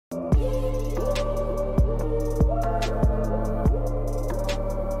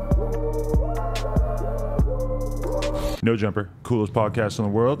No Jumper, coolest podcast in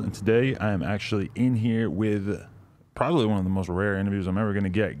the world. And today I am actually in here with probably one of the most rare interviews I'm ever going to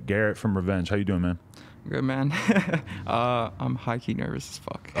get. Garette from Revenge. How you doing, man? Good, man. I'm high-key nervous as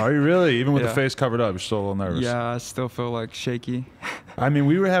fuck. Are you really? Even with the face covered up, you're still a little nervous? Yeah, I still feel like shaky. I mean,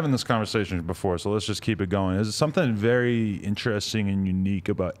 we were having this conversation before, so let's just keep it going. Is something very interesting and unique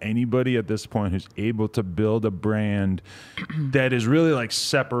about anybody at this point who's able to build a brand that is really like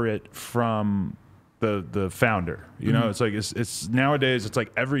separate from the founder? You know, it's like it's nowadays it's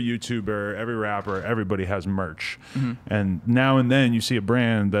like every YouTuber, every rapper, everybody has merch, and now and then you see a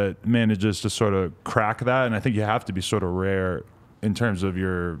brand that manages to sort of crack that, and I think you have to be sort of rare in terms of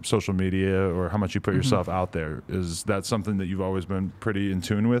your social media or how much you put yourself out there. Is that something that you've always been pretty in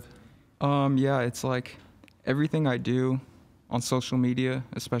tune with? Yeah, it's like everything I do on social media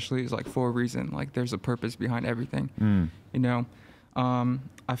especially is like for a reason. Like there's a purpose behind everything. You know,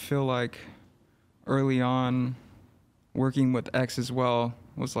 I feel like early on working with X as well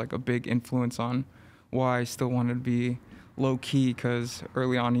was like a big influence on why I still wanted to be low key, because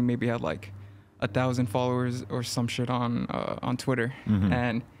early on he maybe had like 1,000 followers or some shit on Twitter.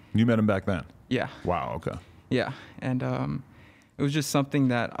 And You met him back then? yeah. Wow, okay. Yeah, and it was just something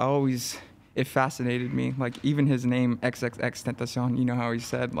that it fascinated me. Like even his name, XXX Tentacion, you know how he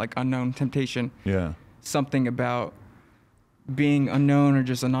said like unknown temptation. Yeah. Something about being unknown or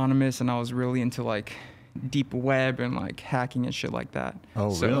just anonymous, and I was really into like deep web and like hacking and shit like that.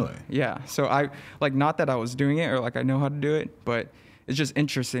 Oh, really? Yeah. So I like, not that I was doing it or like I know how to do it, but it's just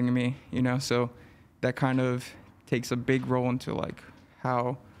interesting to me, you know? So that kind of takes a big role into like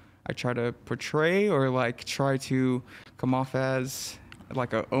how I try to portray or like try to come off as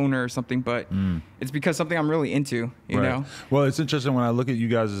like a owner or something, but it's because something I'm really into, you know? Well, it's interesting when I look at you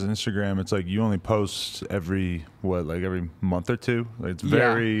guys' Instagram, it's like you only post every month or two. Like, it's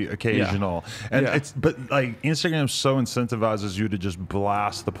very occasional. And but like Instagram so incentivizes you to just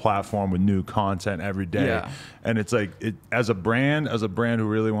blast the platform with new content every day. And it's like as a brand who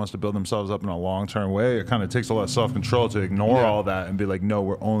really wants to build themselves up in a long-term way, it kind of takes a lot of self-control to ignore all that and be like, no,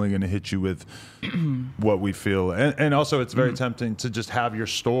 we're only going to hit you with what we feel. And also it's very tempting to just have your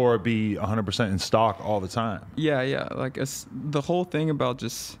store be 100% in stock all the time. Yeah. Like the whole thing about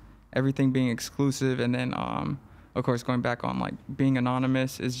just everything being exclusive, and then of course going back on like being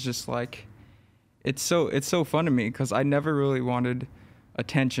anonymous is just like it's so fun to me, because I never really wanted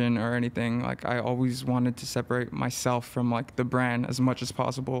attention or anything. Like I always wanted to separate myself from like the brand as much as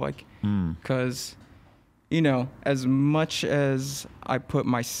possible, like because you know, as much as I put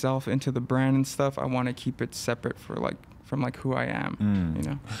myself into the brand and stuff, I want to keep it separate from like who I am, you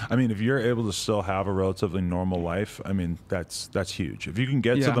know? I mean, if you're able to still have a relatively normal life, I mean, that's huge. If you can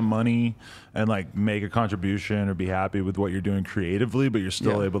get to the money and like make a contribution or be happy with what you're doing creatively, but you're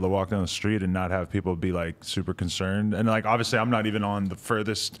still able to walk down the street and not have people be like super concerned. And like, obviously I'm not even on the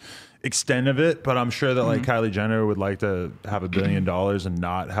furthest extent of it, but I'm sure that like Kylie Jenner would like to have $1 billion and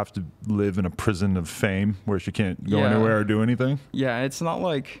not have to live in a prison of fame where she can't go anywhere or do anything. Yeah. It's not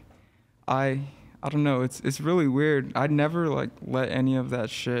like I don't know. It's really weird. I'd never like let any of that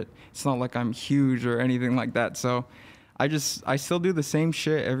shit. It's not like I'm huge or anything like that. So I still do the same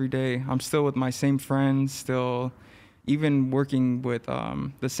shit every day. I'm still with my same friends, still even working with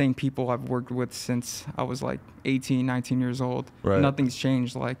the same people I've worked with since I was like 18, 19 years old. Nothing's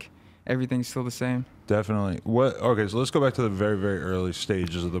changed. Like everything's still the same. Definitely. Okay, so let's go back to the very, very early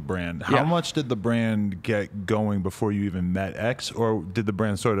stages of the brand. How much did the brand get going before you even met X, or did the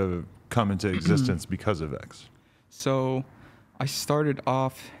brand sort of come into existence because of X? So I started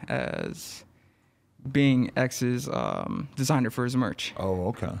off as being X's designer for his merch. Oh,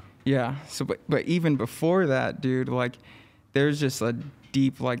 okay. Yeah. So but even before that, dude, like there's just a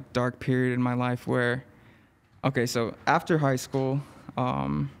deep like dark period in my life where, okay, so after high school,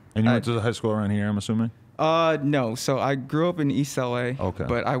 and you went to the high school around here, I'm assuming? No. So I grew up in East LA. Okay.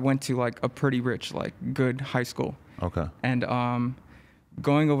 But I went to like a pretty rich, like good high school. Okay. And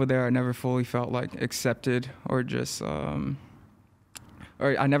going over there, I never fully felt like accepted or just, or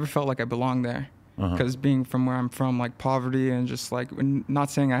I never felt like I belonged there. Because being from where I'm from, like poverty and just like,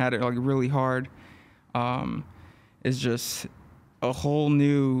 not saying I had it like really hard, is just a whole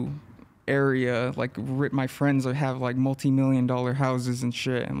new area. Like my friends have like multi-million-dollar houses and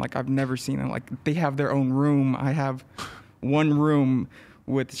shit, and like I've never seen it. Like they have their own room. I have one room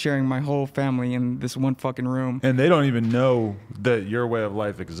with sharing my whole family in this one fucking room. And they don't even know that your way of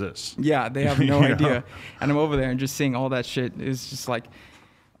life exists. Yeah, they have no idea. And I'm over there and just seeing all that shit is just like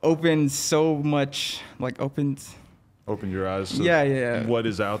opened so much, like open your eyes to what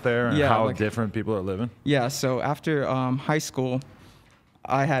is out there and how like, different people are living. Yeah, so after high school,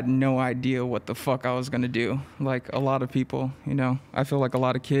 I had no idea what the fuck I was gonna do. Like a lot of people, you know, I feel like a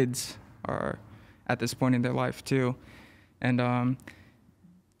lot of kids are at this point in their life too, and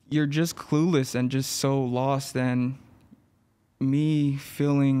you're just clueless and just so lost. And me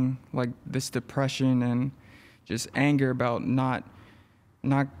feeling like this depression and just anger about not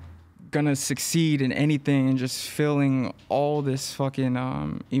gonna succeed in anything, and just feeling all this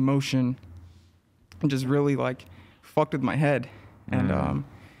fucking emotion, and just really like fucked with my head. And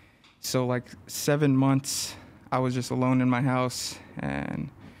so like 7 months I was just alone in my house and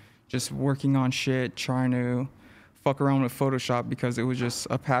just working on shit, trying to fuck around with Photoshop because it was just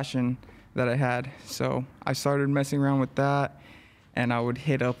a passion that I had. So I started messing around with that, and I would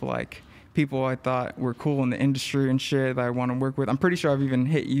hit up like people I thought were cool in the industry and shit that I want to work with. I'm pretty sure I've even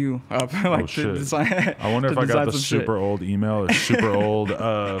hit you up. Like, oh shit! I wonder if I got the super old email or super old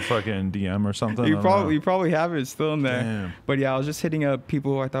fucking DM or something. You probably have it still in there. Damn. But yeah, I was just hitting up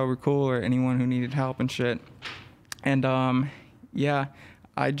people I thought were cool or anyone who needed help and shit. And yeah,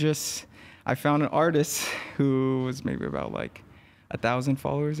 I found an artist who was maybe about like 1,000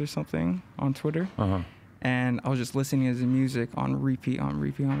 followers or something on Twitter. And I was just listening to his music on repeat.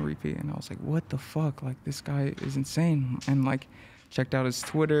 And I was like, what the fuck? Like, this guy is insane. And like, checked out his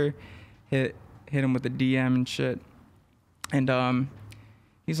Twitter, hit him with a DM and shit. And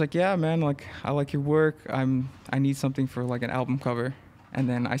he's like, yeah, man, like, I like your work. I need something for like an album cover. And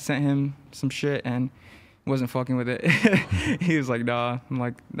then I sent him some shit and wasn't fucking with it. He was like, nah. I'm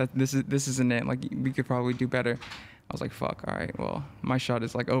like, this isn't it. Like, we could probably do better. I was like, fuck, all right, well, my shot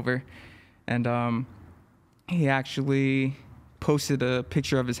is like over. And he actually posted a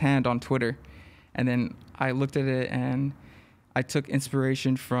picture of his hand on Twitter. And then I looked at it and I took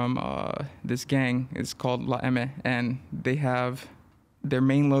inspiration from this gang. It's called La M, and they have their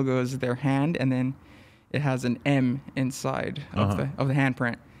main logo is their hand, and then it has an M inside of the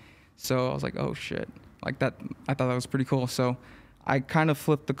handprint. So I was like, oh shit, like that. I thought that was pretty cool. So I kind of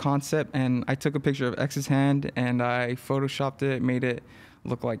flipped the concept and I took a picture of X's hand and I photoshopped it, made it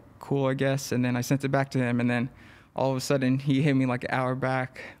look like cool, I guess. And then I sent it back to him, and then all of a sudden he hit me like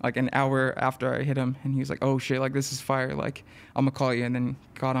an hour after I hit him, and he was like, oh shit, like this is fire, like I'm gonna call you. And then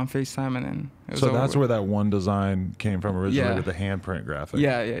got on FaceTime, and then it was so over. that's where that one design came from originally, with the handprint graphic.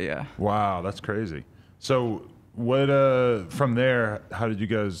 Yeah. Wow, that's crazy. So what from there, how did you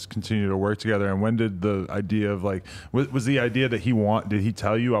guys continue to work together, and when did the idea of like was the idea that did he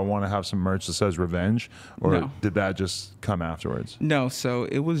tell you I want to have some merch that says revenge, or No. did that just come afterwards? No, so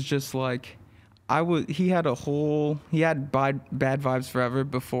it was just like he had bad vibes forever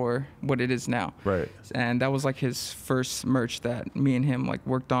before what it is now. Right. And that was like his first merch that me and him like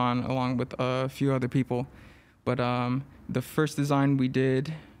worked on along with a few other people. But the first design we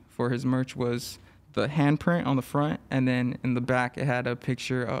did for his merch was the handprint on the front, and then in the back it had a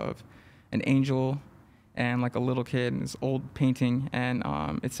picture of an angel and like a little kid in this old painting, and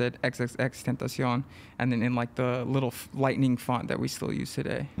it said XXX Tentacion, and then in like the little lightning font that we still use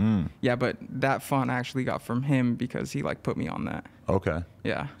today. Yeah, but that font I actually got from him because he like put me on that. Okay.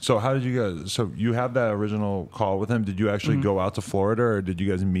 Yeah. So how did you guys, so you had that original call with him, did you actually go out to Florida, or did you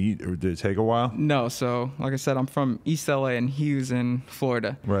guys meet, or did it take a while? No, so like I said, I'm from East LA and he was in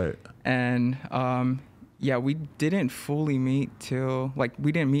Florida. Right. And yeah, we didn't fully meet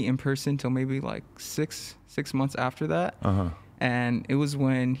we didn't meet in person till maybe like six months after that. And it was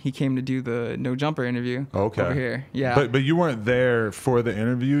when he came to do the No Jumper interview over here. Yeah. But you weren't there for the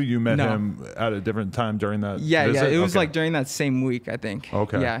interview. You met him at a different time during that visit? Yeah. It was like during that same week, I think.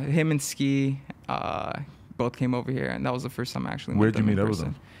 Okay. Yeah, him and Ski both came over here, and that was the first time I actually met them in person. Where'd you meet up with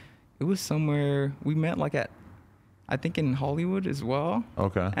them? It was somewhere, we met like I think in Hollywood as well.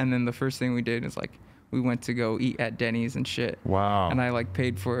 Okay. And then the first thing we did is like, we went to go eat at Denny's and shit. Wow. And I like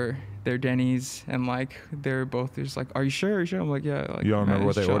paid for their Denny's, and like they're both just like, "Are you sure? Are you sure?" I'm like, "Yeah." Like, you don't remember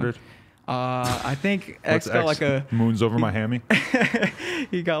what they ordered? I think X got like a moons over my hammy.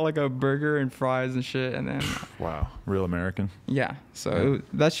 He got like a burger and fries and shit, and then wow, real American. Yeah. So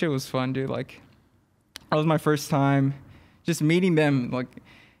that shit was fun, dude. Like, that was my first time just meeting them. Like,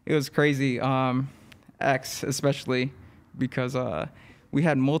 it was crazy. X especially because we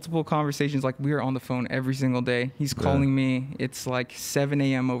had multiple conversations. Like, we were on the phone every single day. He's calling me. It's like 7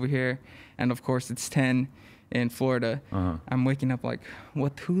 a.m. over here, and of course it's 10 in Florida. I'm waking up like,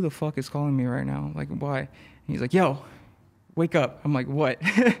 who the fuck is calling me right now? Like, why? And he's like, yo, wake up. I'm like, what?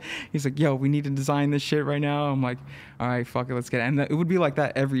 He's like, yo, we need to design this shit right now. I'm like, all right, fuck it, let's get it. And it would be like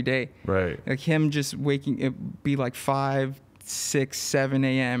that every day. Right. Like him just waking, it'd be like 5, 6, 7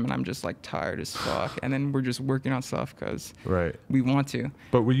 a.m. and I'm just like tired as fuck. And then we're just working on stuff because right. we want to.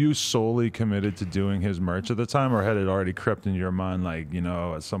 But were you solely committed to doing his merch at the time, or had it already crept into your mind, like, you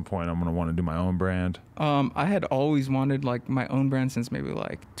know, at some point I'm going to want to do my own brand? I had always wanted like my own brand since maybe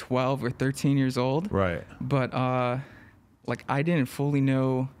like 12 or 13 years old. Right. But like I didn't fully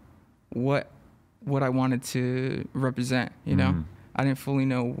know what I wanted to represent, you know? I didn't fully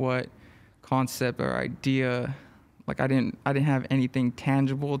know what concept or idea, like I didn't have anything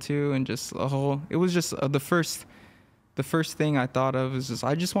tangible to, and just it was just the first thing I thought of was just,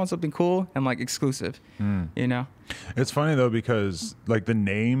 I just want something cool and like exclusive, you know? It's funny though, because like the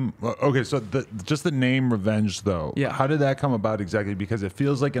name, okay, so just the name Revenge though, yeah. How did that come about exactly? Because it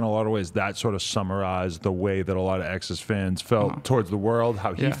feels like in a lot of ways that sort of summarized the way that a lot of X's fans felt towards the world,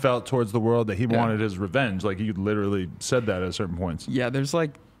 how he felt towards the world, that he wanted his revenge. Like he literally said that at certain points. Yeah, there's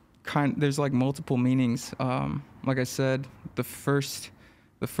like multiple meanings. Like I said, the first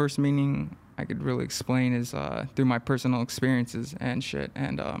meaning I could really explain is through my personal experiences and shit,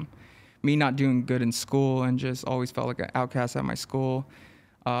 and me not doing good in school and just always felt like an outcast at my school.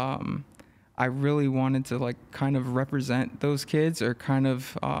 I really wanted to like kind of represent those kids, or kind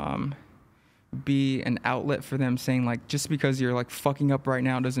of be an outlet for them, saying like, just because you're like fucking up right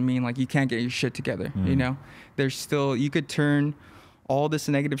now doesn't mean like you can't get your shit together. You know, there's still, you could turn all this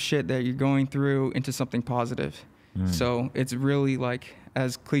negative shit that you're going through into something positive. So it's really like,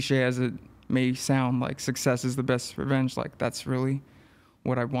 as cliche as it may sound, like success is the best revenge. Like that's really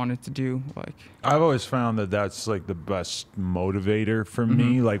what I wanted to do. Like I've always found that that's like the best motivator for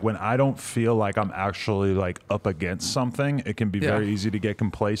me. Like when I don't feel like I'm actually like up against something, it can be very easy to get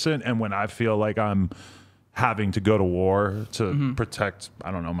complacent. And when I feel like I'm having to go to war to protect,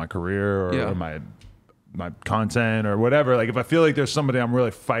 I don't know, my career or my content or whatever, like if I feel like there's somebody I'm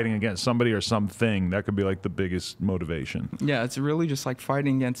really fighting against, somebody or something, that could be like the biggest motivation. Yeah, it's really just like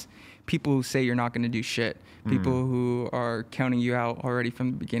fighting against people who say you're not going to do shit, people who are counting you out already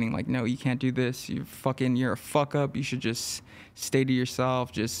from the beginning, like, no, you can't do this, you're a fuck up, you should just stay to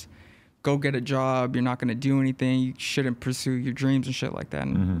yourself, just go get a job, you're not going to do anything, you shouldn't pursue your dreams and shit like that.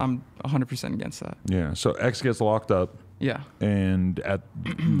 And I'm 100% against that. Yeah, so X gets locked up. Yeah. And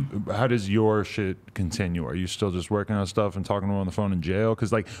how does your shit continue? Are you still just working on stuff and talking to him on the phone in jail?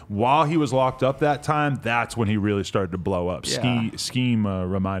 Because like while he was locked up that time, that's when he really started to blow up. Yeah. Scheme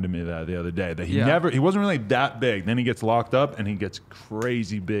reminded me of that the other day, that he wasn't really that big. Then he gets locked up and he gets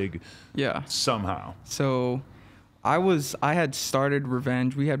crazy big. Yeah. Somehow. So I had started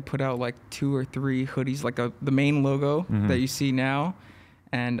Revenge. We had put out like 2 or 3 hoodies, like the main logo that you see now.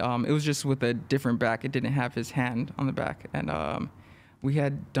 And it was just with a different back. It didn't have his hand on the back. And we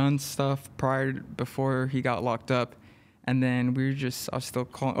had done stuff before he got locked up. And then I was still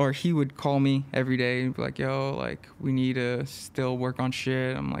calling, or he would call me every day and be like, yo, like, we need to still work on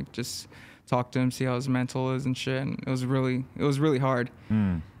shit. I'm like, just talk to him, see how his mental is and shit. And it was really hard.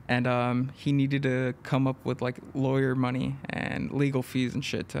 And he needed to come up with like lawyer money and legal fees and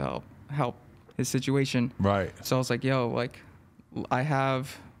shit to help his situation. Right. So I was like, yo, like, I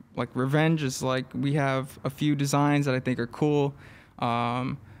have like Revenge is like, we have a few designs that I think are cool.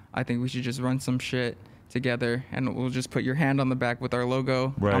 I think we should just run some shit together and we'll just put your hand on the back with our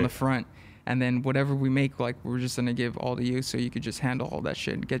logo on the front. And then whatever we make, like, we're just going to give all to you so you could just handle all that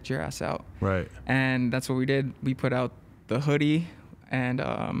shit and get your ass out. Right. And that's what we did. We put out the hoodie and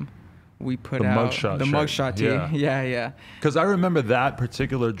we put out the mugshot tee. Yeah. Because I remember that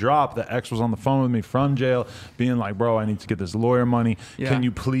particular drop, the X was on the phone with me from jail being like, bro, I need to get this lawyer money. Yeah. Can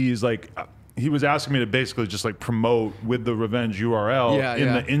you please, like, he was asking me to basically just like promote with the Revenge URL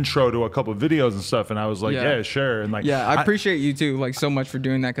in the intro to a couple of videos and stuff. And I was like, yeah, sure. And like, I appreciate you too, like, so much for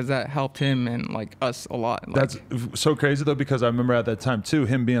doing that, because that helped him and like us a lot. Like, that's so crazy though, because I remember at that time too,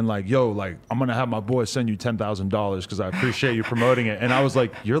 him being like, yo, like, I'm going to have my boy send you $10,000 because I appreciate you promoting it. And I was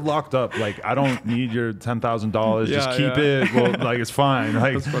like, you're locked up. Like, I don't need your $10,000. Just keep it. Well, like, it's fine.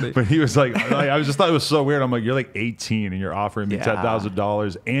 Like, that's funny. But he was like, I just thought it was so weird. I'm like, you're like 18 and you're offering me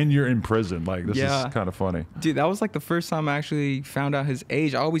 $10,000 and you're in prison. Like, this is kind of funny. Dude, that was like the first time I actually found out his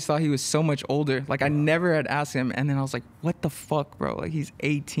age. I always thought he was so much older. Like, I never had asked him. And then I was like, what the fuck, bro? Like, he's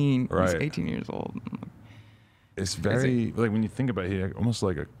 18. Right. He's 18 years old. It's very, like, when you think about it, he almost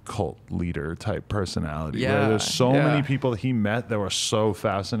like a cult leader type personality. Yeah. Where there's so many people he met that were so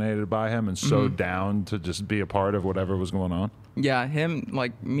fascinated by him and so down to just be a part of whatever was going on. Yeah,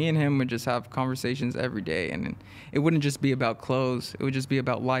 me and him would just have conversations every day, and it wouldn't just be about clothes. It would just be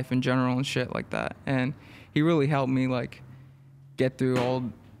about life in general and shit like that. And he really helped me, like, get through all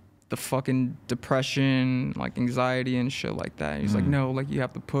the fucking depression, like, anxiety and shit like that. He's like, no, like, you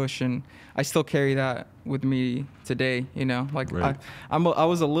have to push. And I still carry that with me today, you know, like Right. I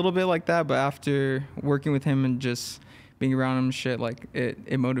was a little bit like that, but after working with him and just being around him and shit, like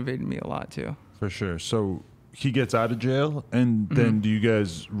it motivated me a lot too. For sure. So he gets out of jail, and then do you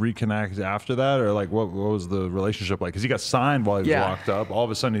guys reconnect after that, or like what was the relationship like? Because he got signed while he was locked up. All of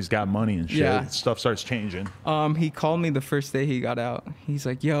a sudden, he's got money and shit. Yeah. Stuff starts changing. He called me the first day he got out. He's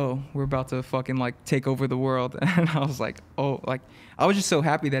like, "Yo, we're about to fucking like take over the world," and I was like, "Oh," like I was just so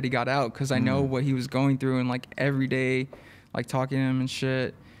happy that he got out because I know what he was going through, and like every day, like talking to him and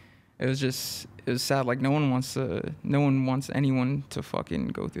shit. It was sad. Like no one wants anyone to fucking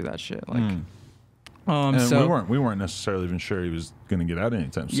go through that shit. Like. And So we weren't necessarily even sure he was gonna get out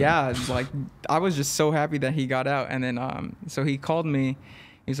anytime soon. yeah, like I was just so happy that he got out. And then so he called me.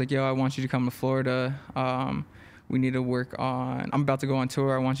 He's like, "Yo, I want you to come to Florida. We need to work on. I'm about to go on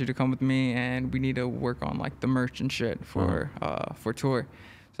tour. I want you to come with me, and we need to work on like the merch and shit for tour."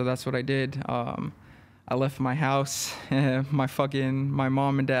 So that's what I did. I left my house. My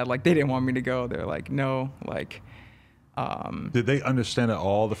mom and dad, like they didn't want me to go. They're like, "No, like." Did they understand at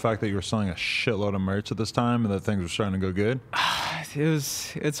all the fact that you were selling a shitload of merch at this time and that things were starting to go good?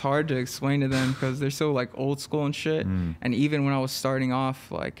 It's hard to explain to them because they're so like old school and shit. And even when I was starting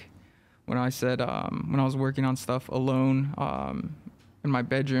off, like when I said when I was working on stuff alone in my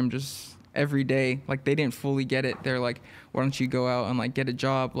bedroom, just every day, like they didn't fully get it. They're like, "Why don't you go out and like get a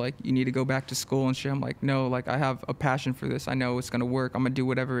job? Like you need to go back to school and shit." I'm like, "No, like I have a passion for this. I know it's gonna work. I'm gonna do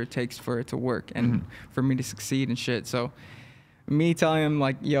whatever it takes for it to work and for me to succeed and shit." So me telling him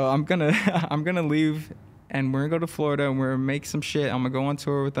like, "Yo, I'm gonna I'm gonna leave and we're gonna go to Florida and we're gonna make some shit. I'm gonna go on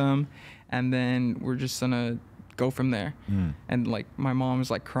tour with them, and then we're just gonna go from there." And like my mom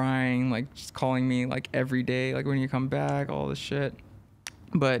was like crying, like just calling me like every day, like, "When you come back?" All this shit.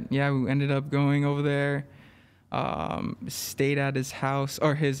 But yeah, we ended up going over there, stayed at his house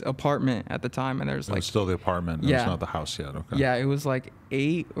or his apartment at the time, and there's It like was still the apartment. It was not the house yet. Okay. yeah, it was like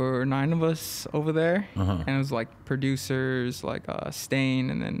 8 or 9 of us over there, and it was like producers like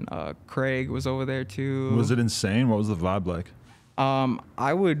Stain, and then Craig was over there too. Was it insane? What was the vibe like?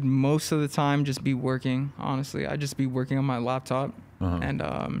 I would most of the time just be working. Honestly, I'd just be working on my laptop,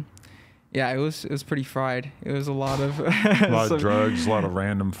 and yeah, it was pretty fried. It was a lot of a lot of drugs, a lot of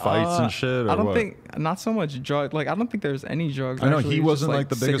random fights and shit. Or I don't what? think not so much drug. Like I don't think there's any drugs. I know actually. he It's wasn't just, like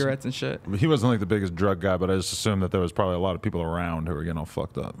the biggest cigarettes and shit. He wasn't like the biggest drug guy, but I just assumed that there was probably a lot of people around who were getting all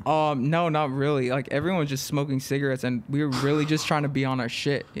fucked up. No, not really. Like everyone was just smoking cigarettes, and we were really just trying to be on our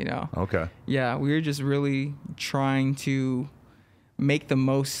shit, you know. Okay. Yeah, we were just really trying to make the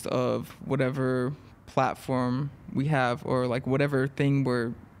most of whatever platform we have, or like whatever thing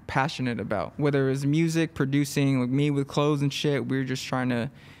we're passionate about, whether it was music, producing, like me with clothes and shit. We were just trying to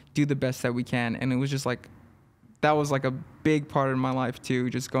do the best that we can, and it was just like that was like a big part of my life too,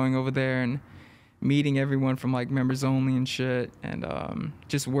 just going over there and meeting everyone from like members only and shit, and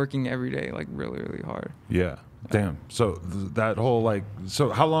just working every day like really hard. Yeah. Damn. So that whole like, so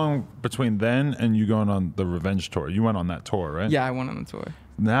how long between then and you going on the Revenge tour? You went on that tour, right? Yeah, I went on the tour.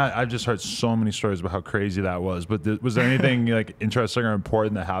 That I've just heard so many stories about how crazy that was. But was there anything like interesting or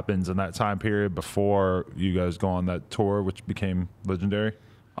important that happens in that time period before you guys go on that tour, which became legendary?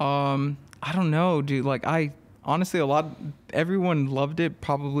 I don't know, dude. Like I honestly, everyone loved it,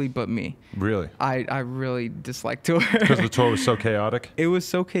 probably, but me. Really? I really disliked tour Because the tour was so chaotic. It was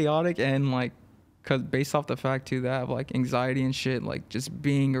so chaotic, and like, cause based off the fact too that I have like anxiety and shit, like just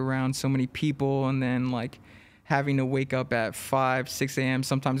being around so many people, and then like having to wake up at 5, 6 a.m.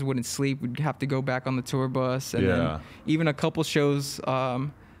 Sometimes wouldn't sleep. We'd have to go back on the tour bus. And then even a couple shows, I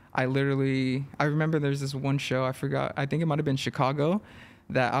remember there's this one show, I forgot, I think it might have been Chicago,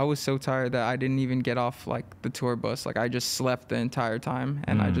 that I was so tired that I didn't even get off like the tour bus. Like I just slept the entire time,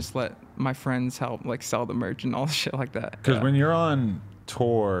 and I just let my friends help like sell the merch and all the shit like that. Because when you're on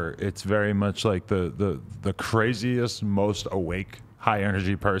tour, it's very much like the craziest, most awake, high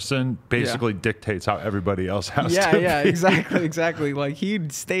energy person basically dictates how everybody else has to be. exactly. Like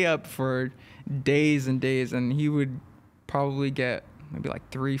he'd stay up for days and days, and he would probably get maybe like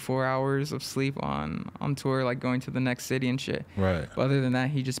 3-4 hours of sleep on tour, like going to the next city and shit. Right. But other than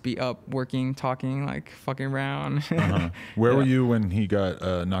that, he'd just be up working, talking, like fucking around. Where were you when he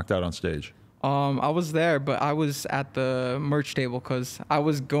got knocked out on stage? I was there, but I was at the merch table because I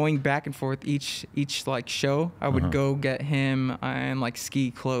was going back and forth each like show. I would go get him and like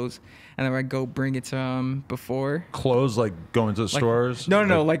ski clothes, and then I'd go bring it to him before. Clothes, like going to the stores?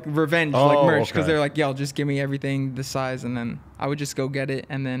 No, like Revenge, like merch, because they're like, yo, just give me everything the size, and then I would just go get it,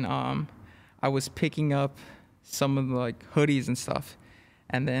 and then I was picking up some of the like hoodies and stuff,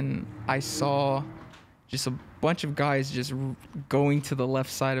 and then I saw just a bunch of guys just going to the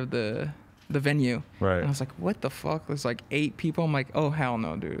left side of the the venue. Right. And I was like, what the fuck? There's like 8 people. I'm like, oh hell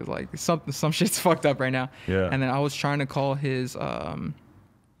no, dude. Like some shit's fucked up right now. Yeah. And then I was trying to call his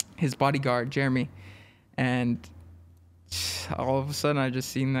bodyguard, Jeremy, and all of a sudden I just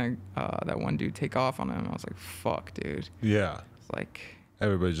seen that one dude take off on him. I was like, fuck, dude. Yeah. It's like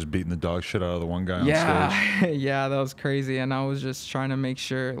Everybody just beating the dog shit out of the one guy on stage. Yeah, that was crazy. And I was just trying to make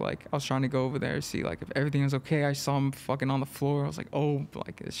sure, like, I was trying to go over there, see, like, if everything was okay. I saw him fucking on the floor. I was like, oh,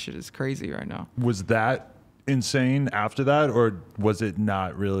 like, this shit is crazy right now. Was that insane after that, or was it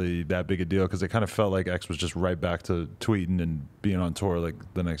not really that big a deal? Because it kind of felt like X was just right back to tweeting and being on tour like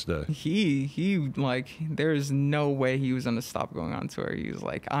the next day. He like, there's no way he was gonna stop going on tour. He was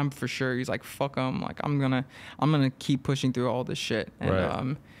like, I'm for sure. He's like, fuck him. Like, I'm gonna keep pushing through all this shit. And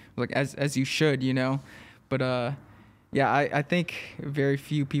right. like as you should, you know. But yeah, I think very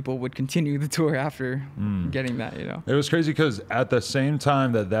few people would continue the tour after getting that, you know. It was crazy because at the same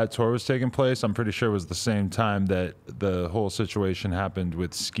time that tour was taking place, I'm pretty sure it was the same time that the whole situation happened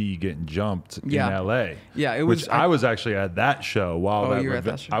with Ski getting jumped in LA. Yeah, it was. Which I was actually at that show. You were at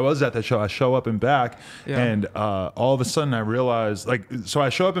that show. I was at that show. I show up and back, and all of a sudden I realized, like, so I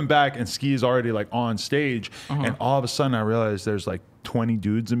show up and back, and Ski's already like on stage, and all of a sudden I realized there's like 20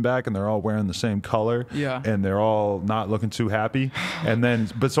 dudes in back, and they're all wearing the same color, and they're all not looking too happy. And then,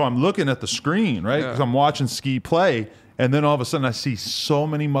 but so I'm looking at the screen, right? Because I'm watching Ski play, and then all of a sudden I see so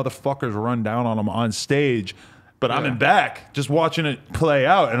many motherfuckers run down on him on stage, but I'm in back just watching it play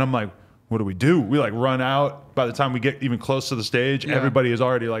out, and I'm like, what do? We like run out. By the time we get even close to the stage, everybody is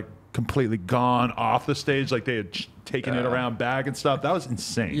already like completely gone off the stage, like they had taken it around back and stuff. That was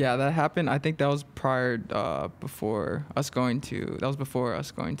insane. Yeah, that happened. I think that was before us going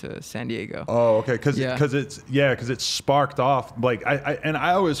to San Diego. Oh, okay, because it sparked off. Like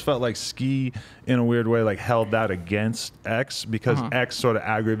I always felt like Ski in a weird way like held that against X, because X sort of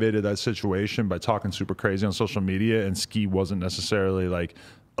aggravated that situation by talking super crazy on social media, and Ski wasn't necessarily like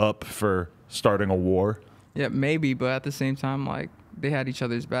up for starting a war. Yeah, maybe, but at the same time, like, they had each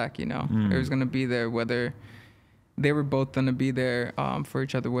other's back, you know. It was gonna be there, whether they were both gonna be there for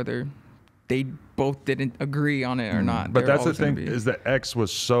each other, whether they both didn't agree on it or not. But that's the thing, is that X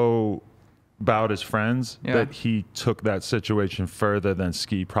was so about his friends that he took that situation further than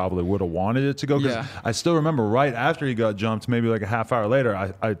Ski probably would have wanted it to go. Because I still remember right after he got jumped, maybe like a half hour later,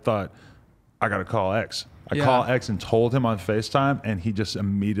 I thought, I gotta call X. I called X and told him on FaceTime, and he just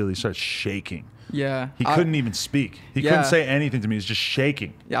immediately started shaking. Yeah. He couldn't even speak. He couldn't say anything to me. He was just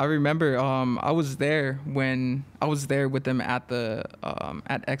shaking. Yeah, I remember I was there with them at the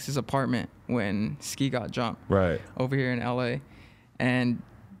at X's apartment when Ski got jumped. Right. Over here in LA. And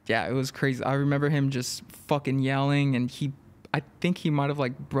yeah, it was crazy. I remember him just fucking yelling, and I think he might have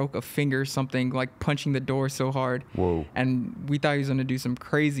like broke a finger or something, like punching the door so hard. Whoa. And we thought he was gonna do some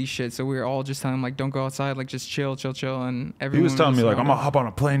crazy shit, so we were all just telling him like, don't go outside, like just chill. And everyone he was telling me like, I'm gonna hop on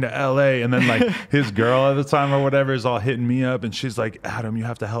a plane to LA, and then like his girl at the time or whatever is all hitting me up, and she's like, Adam, you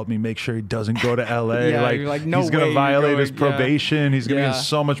have to help me make sure he doesn't go to LA. like no, he's gonna violate his probation. He's gonna be get in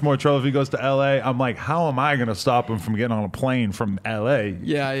so much more trouble if he goes to LA. I'm like, how am I gonna stop him from getting on a plane from LA?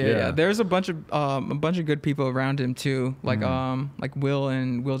 Yeah. There's a bunch of good people around him too, like Will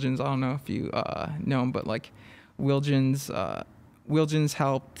and Wilgens. I don't know if you know him, but like Wilgens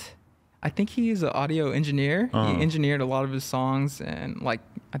helped. I think he is an audio engineer. He engineered a lot of his songs, and like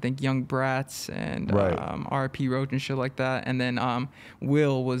I think Young Brats and RP Roach and shit like that. And then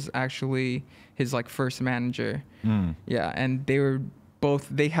Will was actually his like first manager. Yeah, and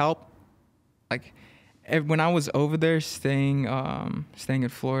they helped. Like when I was over there staying in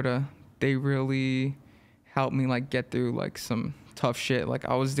Florida, they really helped me like get through like some tough shit like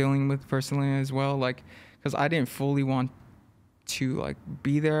I was dealing with personally as well, like because I didn't fully want to like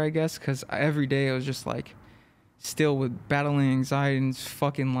be there, I guess, because every day I was just like still with battling anxiety and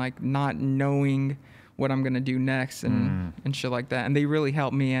fucking like not knowing what I'm gonna do next and shit like that. And they really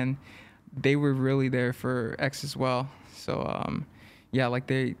helped me, and they were really there for X as well. So yeah, like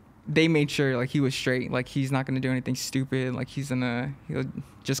they made sure like he was straight, like he's not gonna do anything stupid, like he'll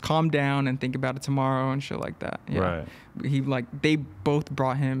just calm down and think about it tomorrow and shit like that. Yeah. Right. They both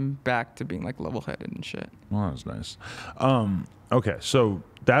brought him back to being like level-headed and shit. Well, that was nice. Okay, so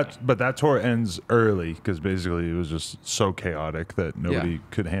that tour ends early because basically it was just so chaotic that nobody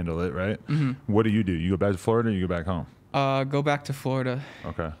could handle it, right? What do? You go back to Florida, or you go back home? Go back to Florida.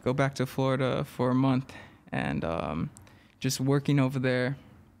 Okay. Go back to Florida for a month, and just working over there,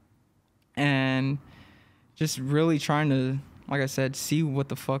 and just really trying to, like I said, see what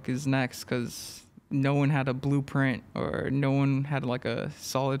the fuck is next, because no one had a blueprint, or no one had like a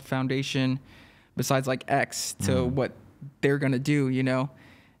solid foundation besides like X to what they're gonna do, you know.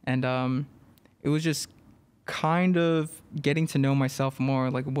 And it was just kind of getting to know myself more.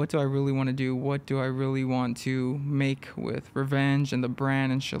 Like, what do I really want to do? What do I really want to make with Revenge and the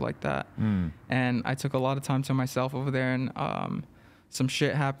brand and shit like that? And I took a lot of time to myself over there, and some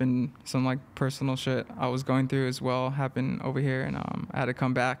shit happened, some like personal shit I was going through as well happened over here, and I had to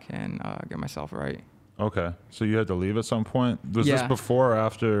come back and get myself right. Okay, so you had to leave at some point. Was this before or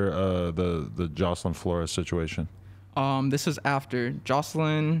after the Jocelyn Flores situation? This was after.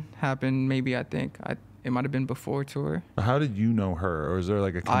 Jocelyn happened. Maybe it might have been before tour. How did you know her, or is there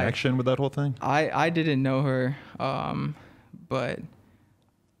like a connection with that whole thing? I didn't know her, but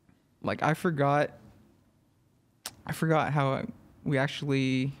like I forgot how we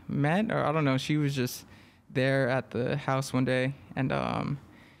actually met, or I don't know. She was just there at the house one day, and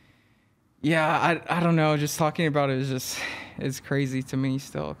yeah, I don't know. Just talking about it is just, it's crazy to me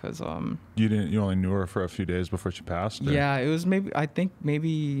still, because you only knew her for a few days before she passed? Or? Yeah, it was I think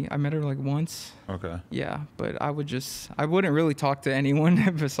maybe I met her like once. Okay. Yeah, but I wouldn't really talk to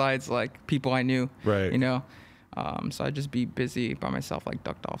anyone besides like people I knew. Right. You know. So I'd just be busy by myself, like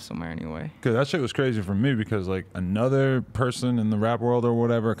ducked off somewhere anyway. Cause that shit was crazy for me, because like another person in the rap world or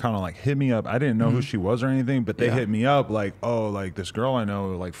whatever kind of like hit me up. I didn't know who she was or anything, but they hit me up like, oh, like this girl I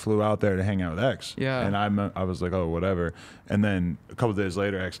know like flew out there to hang out with X. Yeah. And I was like, oh, whatever. And then a couple of days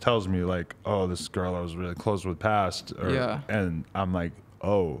later, X tells me like, oh, this girl I was really close with passed. And I'm like,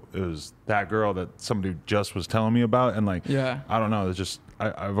 oh, it was that girl that somebody just was telling me about. And like, I don't know. It's just,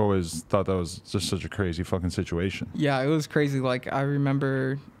 I've always thought that was just such a crazy fucking situation. Yeah, it was crazy. Like, I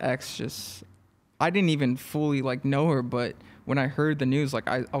remember X I didn't even fully like know her, but when I heard the news, like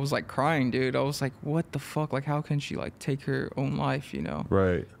I was like crying, dude. I was like, what the fuck? Like, how can she like take her own life, you know?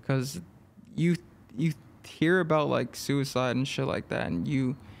 Right. Because you hear about like suicide and shit like that,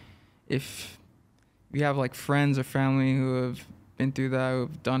 and if you have like friends or family who have been through that, who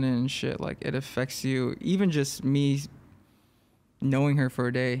have done it and shit, like it affects you. Even just me knowing her for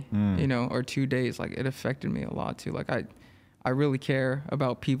a day, you know, or 2 days, like it affected me a lot too. Like I really care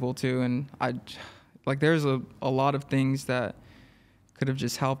about people too, and there's a lot of things that could have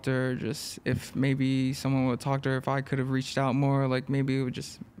just helped her. Just if maybe someone would talk to her, if I could have reached out more, like maybe it would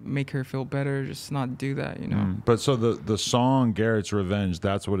just make her feel better. Just not do that, you know. But so the song Garette's Revenge,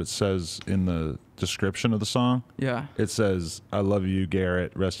 that's what it says in the description of the song. Yeah. It says, "I love you,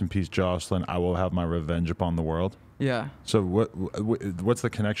 Garette. Rest in peace, Jocelyn. I will have my revenge upon the world." Yeah. So what's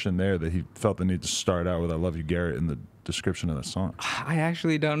the connection there that he felt the need to start out with "I love you, Garette" in the description of the song? I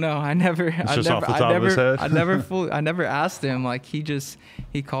actually don't know. I never asked him. Like he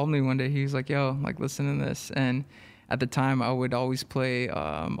called me one day. He was like, yo, like listen to this. And at the time I would always play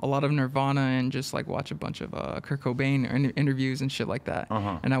a lot of Nirvana and just like watch a bunch of Kurt Cobain interviews and shit like that.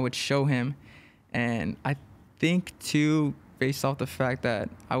 And I would show him. And I think too, based off the fact that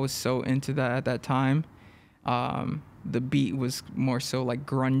I was so into that at that time, the beat was more so like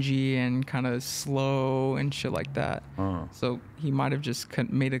grungy and kind of slow and shit like that. So he might have just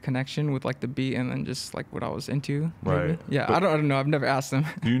made a connection with like the beat and then just like what I was into. Maybe. Right. Yeah. But I don't know. I've never asked him.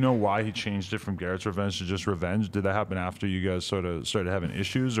 Do you know why he changed it from Garette's Revenge to just Revenge? Did that happen after you guys sort of started having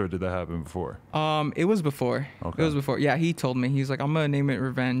issues, or did that happen before? It was before. Okay. It was before. Yeah. He told me, he's like, I'm going to name it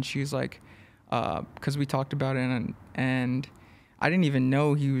Revenge. He's like, cause we talked about it and I didn't even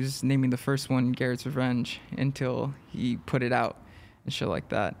know he was naming the first one Garette's Revenge until he put it out and shit like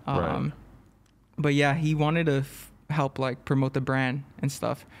that. Right. But yeah, he wanted to help like promote the brand and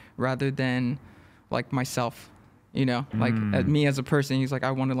stuff rather than like myself, you know, like me as a person. He's like, I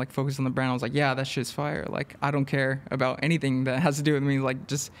want to like focus on the brand. I was like, yeah, that shit's fire. Like, I don't care about anything that has to do with me. Like,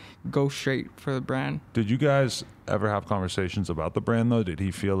 just go straight for the brand. Did you guys ever have conversations about the brand though? Did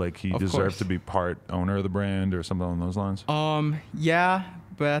he feel like he deserved to be part owner of the brand or something along those lines? Yeah,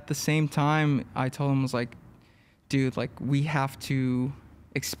 but at the same time, I told him, I was like, dude, like we have to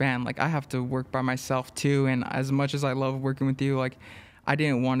expand. Like I have to work by myself too. And as much as I love working with you, like I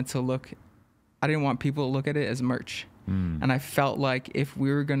didn't want people to look at it as merch. And I felt like if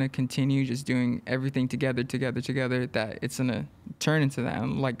we were going to continue just doing everything together, that it's going to turn into that.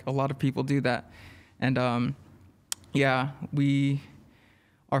 And like a lot of people do that. And yeah, we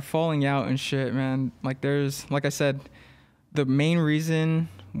are falling out and shit, man. Like like I said, the main reason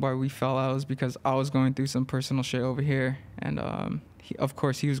why we fell out is because I was going through some personal shit over here. And of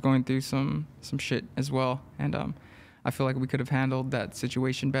course he was going through some shit as well. And I feel like we could have handled that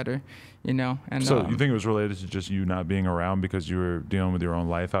situation better, you know. And so you think it was related to just you not being around because you were dealing with your own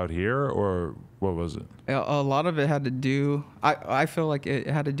life out here, or what was it? A lot of it had to do, I feel like it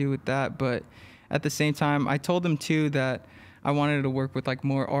had to do with that, but at the same time, I told them too that I wanted to work with like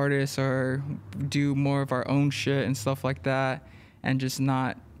more artists or do more of our own shit and stuff like that, and just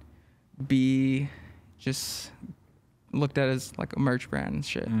not be just looked at as like a merch brand and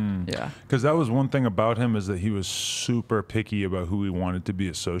shit. Yeah. Because that was one thing about him, is that he was super picky about who he wanted to be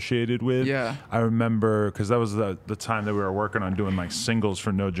associated with. Yeah. I remember, because that was the time that we were working on doing like singles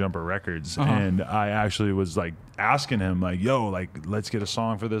for No Jumper Records. And I actually was like asking him like, yo, like, let's get a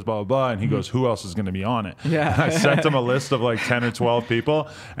song for this, blah, blah, blah. And he goes, who else is going to be on it? Yeah. I sent him a list of like 10 or 12 people.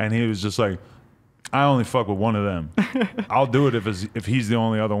 And he was just like, I only fuck with one of them. I'll do it if he's the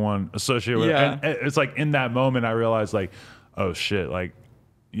only other one associated with it. And it's like in that moment, I realized like, oh shit, like,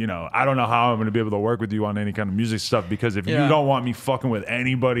 you know, I don't know how I'm going to be able to work with you on any kind of music stuff, because if you don't want me fucking with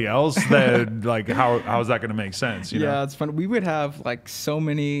anybody else, then like how is that going to make sense? You know? It's fun. We would have like so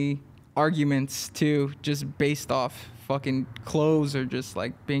many arguments too, just based off fucking clothes or just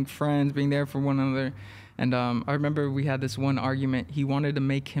like being friends, being there for one another. And I remember we had this one argument. He wanted to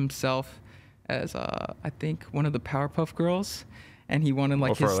make himself as I think one of the Powerpuff Girls, and he wanted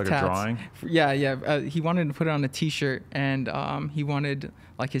like his like tats. a drawing? He wanted to put it on a T-shirt, and he wanted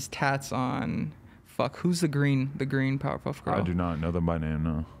like his tats on. Fuck, who's the green Powerpuff Girl? I do not know them by name.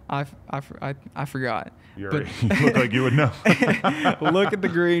 No. I forgot. You look like you would know. Look at the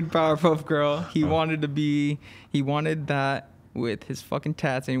green Powerpuff Girl. He wanted that with his fucking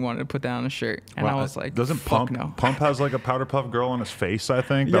tats, and he wanted to put that on a shirt. And I was like, doesn't fuck Pump no. Pump has like a powder puff girl on his face? I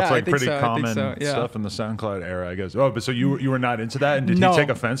think that's like pretty common stuff in the SoundCloud era, I guess. Oh, but so you were not into that, and did he take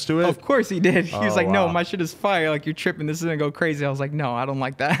offense to it? Of course he did. He was like, wow. no, my shit is fire. Like, you're tripping. This is gonna go crazy. I was like, no, I don't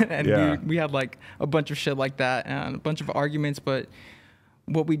like that. And we had like a bunch of shit like that and a bunch of arguments. But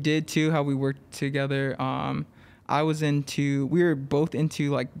what we did too, how we worked together, we were both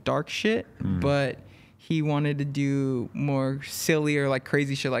into like dark shit, but he wanted to do more silly or like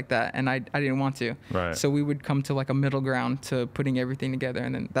crazy shit like that, and I didn't want to. Right. So we would come to like a middle ground to putting everything together,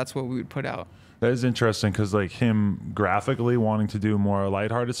 and then that's what we would put out. That is interesting, because like him graphically wanting to do more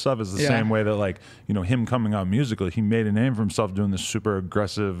lighthearted stuff is the same way that like, you know, him coming out musically, he made a name for himself doing this super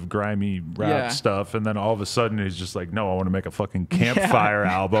aggressive, grimy rap stuff, and then all of a sudden he's just like, no, I want to make a fucking campfire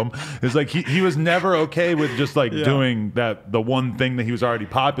album. It's like he was never okay with just like doing the one thing that he was already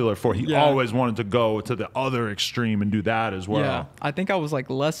popular for. He always wanted to go to the other extreme and do that as well. Yeah, I think I was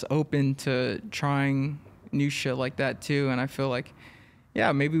like less open to trying new shit like that too, and I feel like,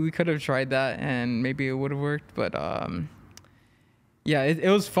 yeah, maybe we could have tried that and maybe it would have worked. But it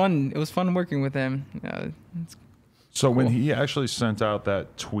was fun. It was fun working with him. So cool. When he actually sent out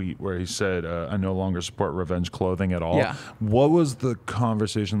that tweet where he said, I no longer support revenge clothing at all, what was the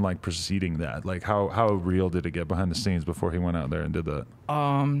conversation like preceding that? Like how real did it get behind the scenes before he went out there and did that?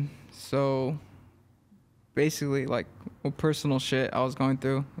 So basically like personal shit I was going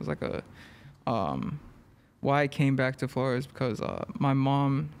through. It was like a why I came back to Florida is because my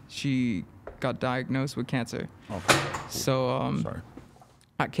mom, she got diagnosed with cancer. Okay. So sorry.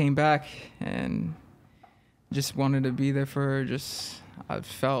 I came back and just wanted to be there for her. I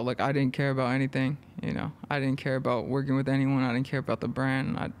felt like I didn't care about anything, you know. I didn't care about working with anyone. I didn't care about the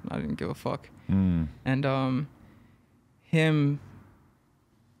brand. I didn't give a fuck. And him,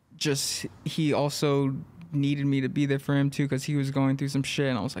 he also needed me to be there for him too, because he was going through some shit.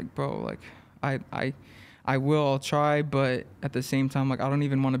 And I was like, bro, like I'll try, but at the same time, like I don't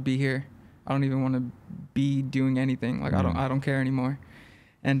even want to be here. I don't even want to be doing anything. Like I don't care anymore.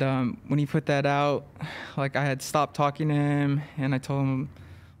 And when he put that out, like I had stopped talking to him, and I told him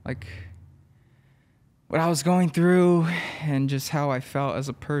like what I was going through and just how I felt as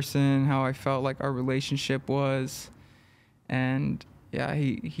a person, how I felt like our relationship was. And yeah,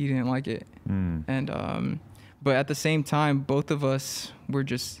 he didn't like it. And but at the same time, both of us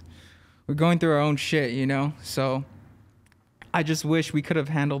we're going through our own shit, you know? So I just wish we could have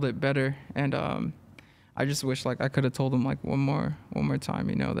handled it better. And I just wish like I could have told him like one more time,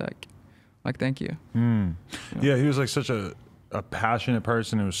 you know, that like, thank you. You know? Yeah, he was like such a passionate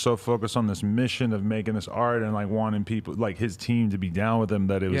person who was so focused on this mission of making this art and like wanting people like his team to be down with him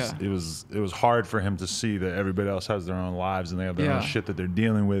that it was hard for him to see that everybody else has their own lives and they have their own shit that they're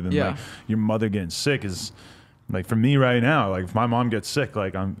dealing with. And like your mother getting sick is like, for me right now, like if my mom gets sick,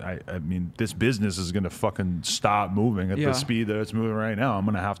 like I mean, this business is going to fucking stop moving at the speed that it's moving right now. I'm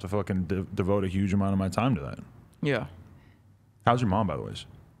going to have to fucking devote a huge amount of my time to that. Yeah. How's your mom, by the way?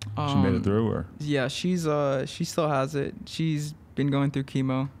 She made it through, or? Yeah, she still has it. She's been going through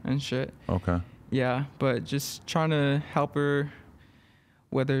chemo and shit. Okay. Yeah, but just trying to help her,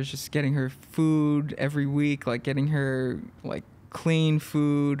 whether it's just getting her food every week, like getting her like clean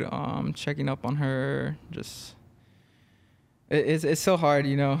food, checking up on her, just it's so hard,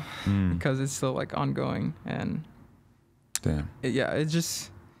 you know, because it's still like ongoing. And damn. It's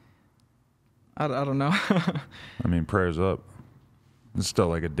just I don't know. I mean, prayers up. It's still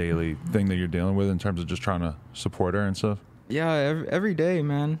like a daily thing that you're dealing with in terms of just trying to support her and stuff. Yeah, every day,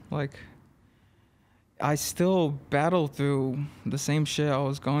 man. Like, I still battle through the same shit I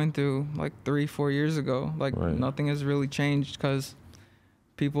was going through like 3-4 years ago. Like, Right. nothing has really changed because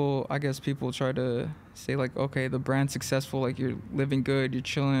I guess people try to say like, okay, the brand's successful, like you're living good, you're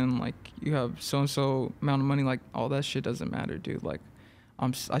chilling, like you have so-and-so amount of money. Like, all that shit doesn't matter, dude. Like,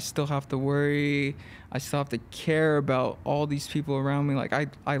 I still have to worry. I still have to care about all these people around me. Like,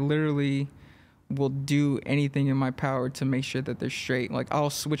 I literally will do anything in my power to make sure that they're straight. Like, I'll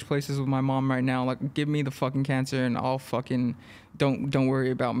switch places with my mom right now. Like, give me the fucking cancer and I'll fucking don't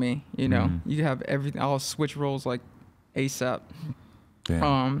worry about me. You know, you have everything. I'll switch roles like ASAP.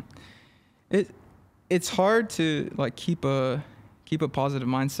 Damn. It's hard to like keep a positive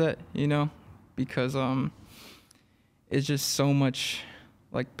mindset, you know, because it's just so much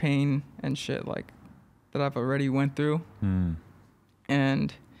like pain and shit like that I've already went through.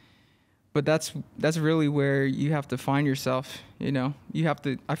 But that's really where you have to find yourself, you know.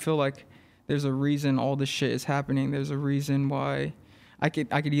 I feel like there's a reason all this shit is happening. There's a reason why I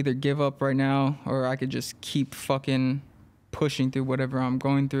could either give up right now or I could just keep fucking pushing through whatever I'm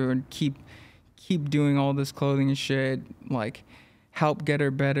going through and keep doing all this clothing and shit, like help get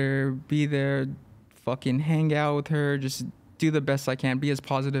her better, be there, fucking hang out with her, just do the best I can, be as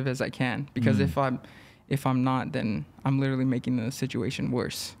positive as I can, because if I'm not, then I'm literally making the situation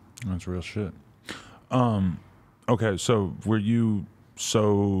worse. That's real shit. Okay, so were you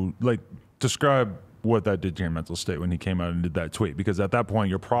describe what that did to your mental state when he came out and did that tweet? Because at that point,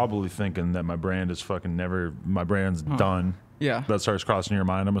 you're probably thinking that my brand's done. Yeah. That starts crossing your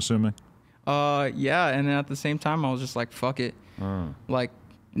mind, I'm assuming? Yeah, and then at the same time, I was just like, fuck it. Like,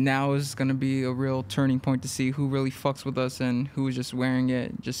 now is going to be a real turning point to see who really fucks with us and who is just wearing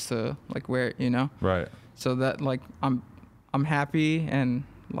it just to, like, wear it, you know? Right. So that, like, I'm happy and,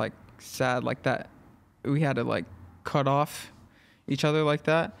 like, sad, like, that we had to, like, cut off each other like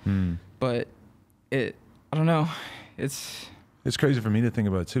that. But I don't know. It's crazy for me to think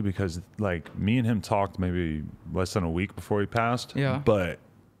about, too, because, like, me and him talked maybe less than a week before he passed. Yeah. But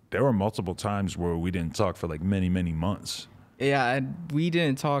there were multiple times where we didn't talk for, like, many, many months. Yeah, and we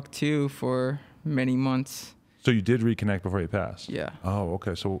didn't talk, too, for many months. So you did reconnect before he passed? Yeah. Oh,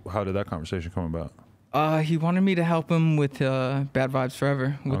 okay. So how did that conversation come about? He wanted me to help him with Bad Vibes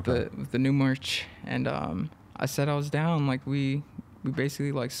Forever with the new merch, and I said I was down. Like, we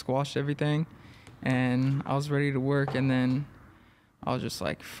basically like squashed everything, and I was ready to work. And then I was just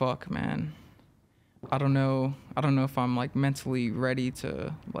like, "Fuck, man, I don't know if I'm like mentally ready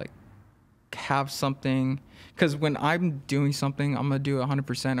to like have something." Because when I'm doing something, I'm gonna do it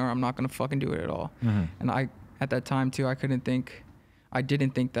 100%, or I'm not gonna fucking do it at all. And at that time too, I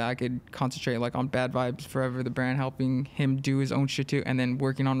didn't think that I could concentrate like on Bad Vibes Forever, the brand, helping him do his own shit too, and then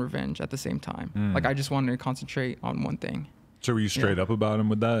working on Revenge at the same time. Like, I just wanted to concentrate on one thing. So were you straight up about him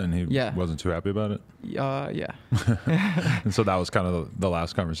with that, and he wasn't too happy about it? Yeah. And so that was kind of the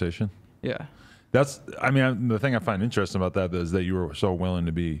last conversation? Yeah. The thing I find interesting about that is that you were so willing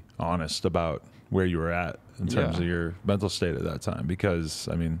to be honest about where you were at in terms of your mental state at that time, because,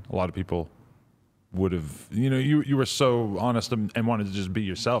 I mean, a lot of people would have, you were so honest and wanted to just be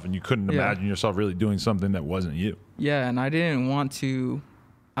yourself, and you couldn't imagine yourself really doing something that wasn't you. Yeah, and I didn't want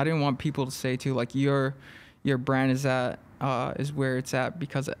people to say too, like, your brand is where it's at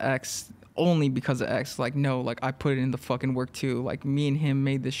because of X, only because of X. Like, no, like, I put in the fucking work too. Like, me and him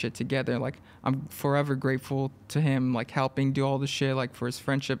made this shit together. Like, I'm forever grateful to him, like, helping do all this shit, like, for his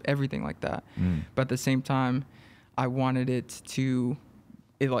friendship, everything like that. But at the same time, I wanted it's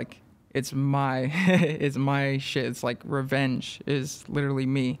my it's my shit. It's like Revenge is literally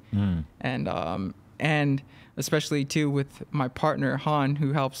me. And especially too with my partner Han,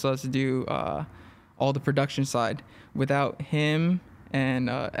 who helps us do all the production side. Without him and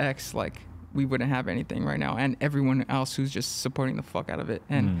X, like, we wouldn't have anything right now, and everyone else who's just supporting the fuck out of it.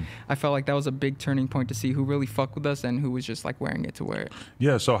 And I felt like that was a big turning point to see who really fucked with us and who was just like wearing it to wear it.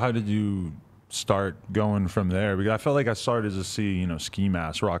 Yeah. So how did you start going from there? Because I felt like I started to see, Ski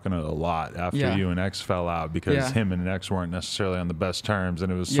Mask rocking it a lot after you and X fell out, because him and X weren't necessarily on the best terms,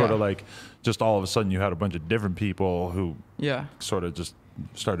 and it was sort of like just all of a sudden you had a bunch of different people who sort of just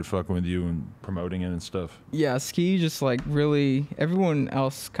started fucking with you and promoting it and stuff. Yeah, Ski just like really, everyone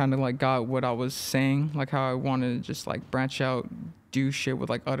else kind of like got what I was saying, like how I wanted to just like branch out, do shit with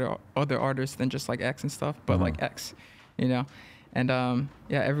like other artists than just like X and stuff, but like X, And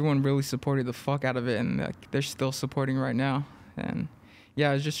everyone really supported the fuck out of it, and like, they're still supporting right now. And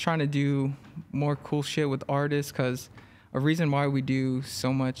I was just trying to do more cool shit with artists, because a reason why we do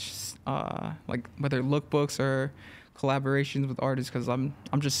so much, like whether lookbooks or collaborations with artists because I'm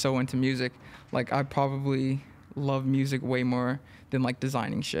just so into music. Like I probably love music way more than like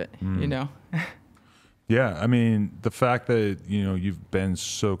designing shit, you know? Yeah, I mean, the fact that, you know, you've been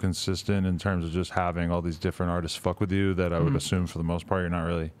so consistent in terms of just having all these different artists fuck with you that I would assume for the most part you're not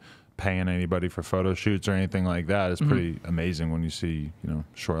really paying anybody for photo shoots or anything like that is pretty amazing when you see, you know,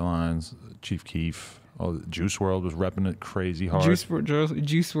 Shorelines, Chief Keef, Juice World was repping it crazy hard. Juice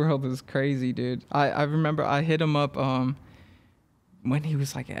WRLD was crazy, dude. I remember I hit him up when he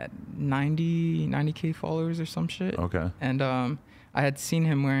was like at 90K followers or some shit. Okay. And I had seen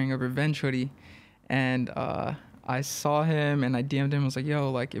him wearing a Revenge hoodie. And I saw him and I DM'd him. I was like,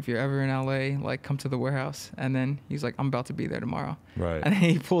 yo, like, if you're ever in LA, like, come to the warehouse. And then he's like, I'm about to be there tomorrow. Right. And then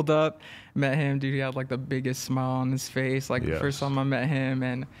he pulled up, met him. Dude, he had, like, the biggest smile on his face. Like, the first time I met him.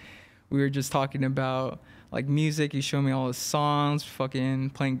 And we were just talking about, like, music. He showed me all his songs,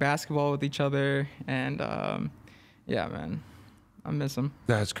 fucking playing basketball with each other. And, yeah, man. I miss him.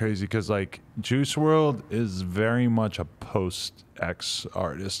 That's crazy because, like, Juice WRLD is very much a post-X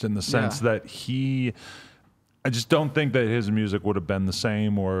artist in the sense that I just don't think that his music would have been the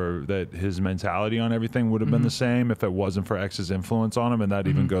same or that his mentality on everything would have been the same if it wasn't for X's influence on him. And that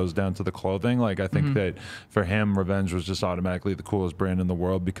even goes down to the clothing. Like, I think that for him, Revenge was just automatically the coolest brand in the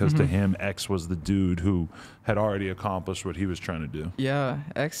world because to him, X was the dude who had already accomplished what he was trying to do. Yeah,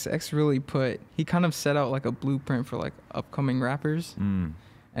 X really he kind of set out like a blueprint for like upcoming rappers.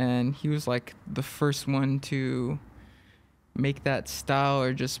 And he was like the first one to make that style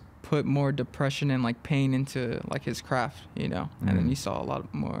or just put more depression and like pain into like his craft, you know. And then you saw a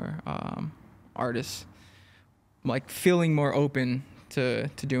lot more artists like feeling more open to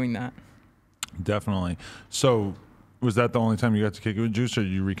doing that. Definitely. So was that the only time you got to kick it with Juice, or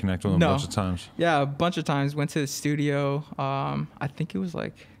did you reconnect with him a bunch of times? Yeah, a bunch of times. Went to the studio. I think it was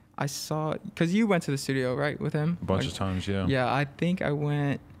like I saw, because you went to the studio, right, with him? A bunch of times, yeah. Yeah, I think I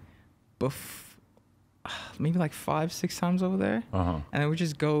went maybe like 5-6 times over there. And then we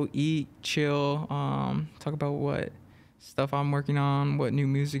just go eat, chill, talk about what stuff I'm working on, what new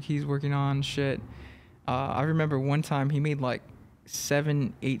music he's working on, shit. I remember one time he made like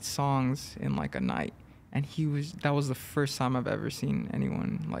 7-8 songs in like a night. And that was the first time I've ever seen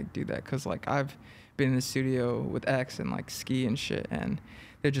anyone like do that. Cause like I've been in the studio with X and like Ski and shit, and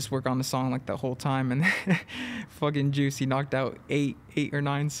they just work on the song like the whole time. And fucking Juice, he knocked out 8 or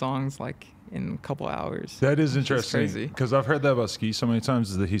 9 songs like in a couple hours. That is interesting because I've heard that about Ski so many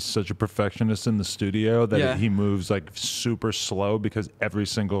times, is that he's such a perfectionist in the studio that he moves like super slow because every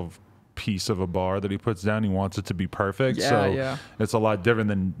single piece of a bar that he puts down, he wants it to be perfect. It's a lot different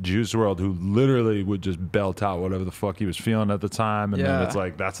than Juice WRLD, who literally would just belt out whatever the fuck he was feeling at the time, and then it's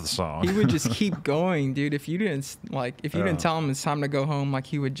like, that's the song. He would just keep going, dude. If you didn't tell him it's time to go home, like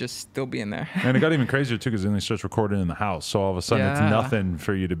he would just still be in there. And it got even crazier too, because then he starts recording in the house, so all of a sudden it's nothing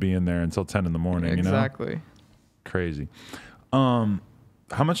for you to be in there until 10 in the morning. Exactly. You know? Crazy.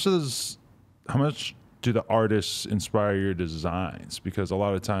 How much do the artists inspire your designs? Because a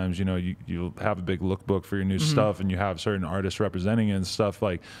lot of times, you know, you'll have a big lookbook for your new stuff, and you have certain artists representing it and stuff.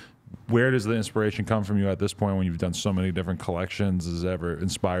 Like, where does the inspiration come from you at this point when you've done so many different collections? Is it ever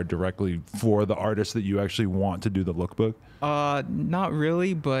inspired directly for the artists that you actually want to do the lookbook? Not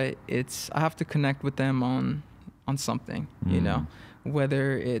really, but I have to connect with them on something, you know,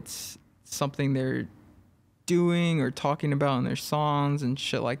 whether it's something they're doing or talking about in their songs and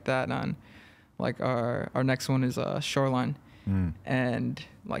shit like that. And like our next one is Shoreline, and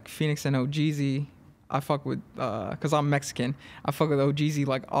like Phoenix and OGZ, I fuck with, cause I'm Mexican, I fuck with OGZ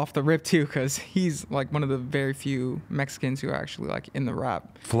like off the rip too, cause he's like one of the very few Mexicans who are actually like in the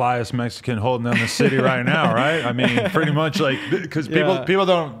rap. Flyest Mexican holding down the city right now, right? I mean, pretty much like, cause people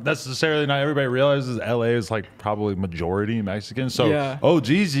don't necessarily, not everybody realizes LA is like probably majority Mexican. So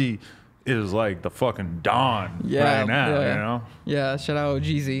OGZ is like the fucking Don right now, you know? Yeah, shout out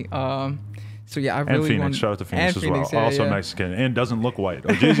OGZ. So yeah, I really and Phoenix. Shout out to Phoenix as well. Also Mexican and doesn't look white.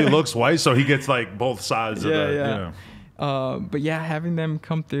 OGZ looks white, so he gets like both sides of that. You know. But yeah, having them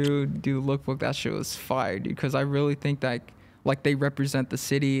come through, do lookbook, that shit was fire, dude. Because I really think that like they represent the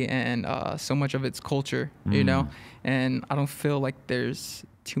city and so much of its culture, you know. And I don't feel like there's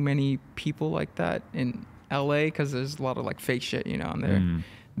too many people like that in LA, because there's a lot of like fake shit, you know. And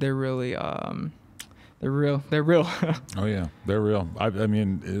they're really They're real. Oh yeah, they're real. I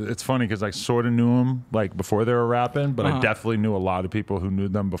mean, it's funny because I sort of knew them like before they were rapping, but I definitely knew a lot of people who knew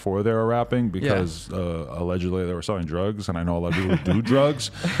them before they were rapping because allegedly they were selling drugs, and I know a lot of people who do drugs.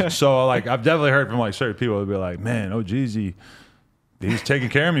 So like, I've definitely heard from like certain people who'd be like, "Man, oh Jeezy, he was taking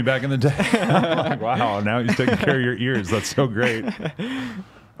care of me back in the day." I'm like, wow, now he's taking care of your ears. That's so great.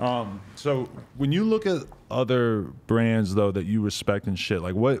 So when you look at other brands though that you respect and shit,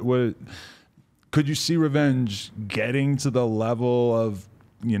 like what could you see Revenge getting to the level of,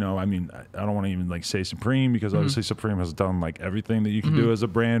 you know, I mean, I don't want to even like say Supreme because obviously Supreme has done like everything that you can do as a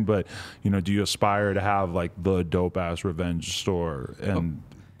brand, but you know, do you aspire to have like the dope ass Revenge store and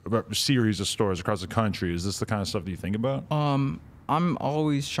a series of stores across the country? Is this the kind of stuff that you think about? I'm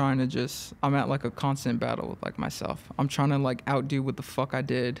always trying to just, I'm at like a constant battle with like myself. I'm trying to like outdo what the fuck I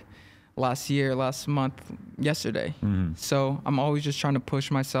did last year, last month, yesterday. So I'm always just trying to push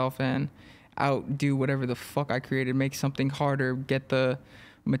myself and outdo whatever the fuck I created, make something harder, get the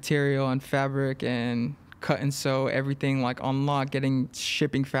material and fabric and cut and sew, everything like on lock, getting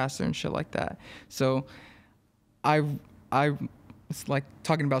shipping faster and shit like that. So it's like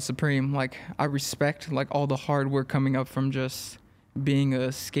talking about Supreme, like I respect like all the hard work coming up from just being a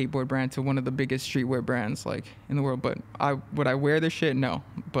skateboard brand to one of the biggest streetwear brands like in the world. But would I wear this shit? No.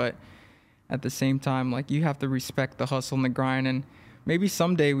 But at the same time, like you have to respect the hustle and the grind, and maybe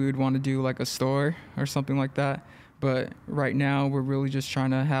someday we would want to do like a store or something like that. But right now we're really just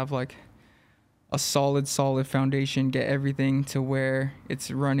trying to have like a solid foundation, get everything to where it's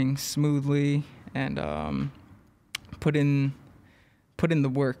running smoothly, and put in the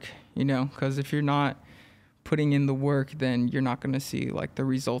work, you know, because if you're not putting in the work, then you're not going to see like the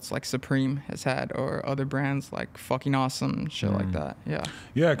results like Supreme has had or other brands like Fucking Awesome, shit like that.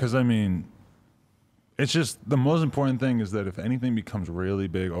 Yeah, because I mean, it's just the most important thing is that if anything becomes really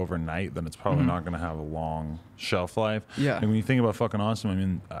big overnight, then it's probably not going to have a long shelf life. Yeah. And when you think about Fucking Awesome, I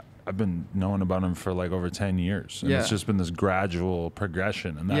mean, I've been knowing about them for like over 10 years. And it's just been this gradual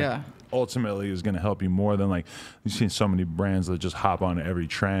progression. And that ultimately is going to help you more than like, you've seen so many brands that just hop on every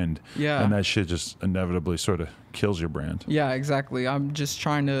trend. Yeah. And that shit just inevitably sort of kills your brand. Yeah, exactly. I'm just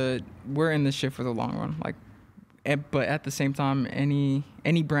trying to, we're in this shit for the long run. Like, but at the same time, any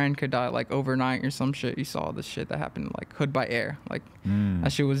brand could die like overnight or some shit. You saw the shit that happened like Hood by Air, like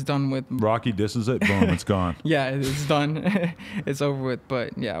that shit was done with. Rocky disses it, boom, it's gone. Yeah, it's done. It's over with.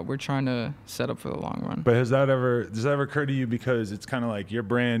 But yeah, we're trying to set up for the long run. But does that ever occur to you, because it's kind of like your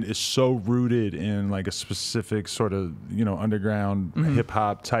brand is so rooted in like a specific sort of, you know, underground hip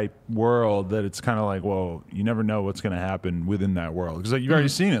hop type world that it's kind of like, well, you never know what's going to happen within that world, because like you've already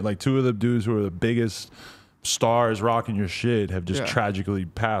seen it. Like two of the dudes who are the biggest stars rocking your shit have just tragically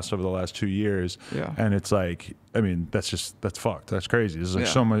passed over the last 2 years. Yeah. And it's like, I mean, that's fucked. That's crazy. There's like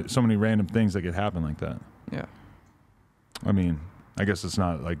so many random things that could happen like that. Yeah. I mean, I guess it's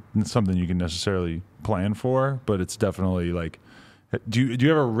not like something you can necessarily plan for, but it's definitely like, do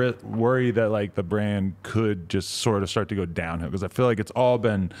you ever worry that like the brand could just sort of start to go downhill? Because I feel like it's all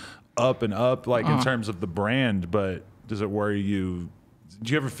been up and up, like in terms of the brand, but does it worry you?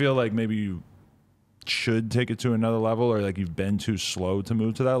 Do you ever feel like maybe you should take it to another level, or like you've been too slow to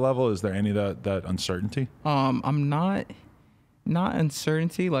move to that level? Is there any of that uncertainty? I'm not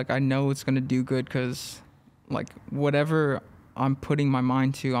uncertainty. Like I know it's gonna do good, because like whatever I'm putting my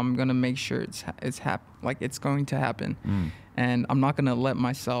mind to, I'm gonna make sure it's going to happen. And I'm not gonna let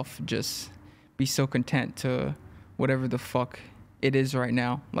myself just be so content to whatever the fuck it is right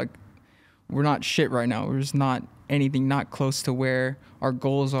now. Like we're not shit right now. We're just not anything, not close to where our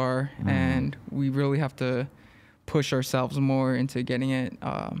goals are, and we really have to push ourselves more into getting it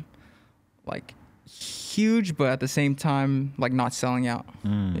like huge, but at the same time like not selling out.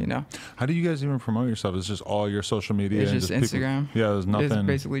 You know, how do you guys even promote yourself? It's just all your social media? It's just Instagram. There's nothing. It's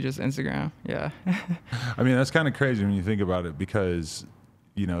basically just Instagram. Yeah. I mean, that's kind of crazy when you think about it, because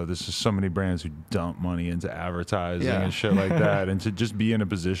you know, there's just so many brands who dump money into advertising and shit like that. And to just be in a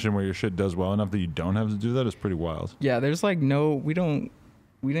position where your shit does well enough that you don't have to do that is pretty wild. Yeah, there's like we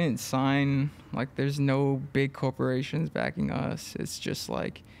didn't sign, like there's no big corporations backing us. It's just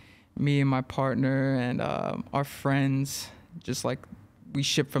like me and my partner and our friends, just like we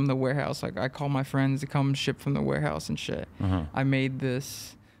ship from the warehouse. Like I call my friends to come ship from the warehouse and shit. I made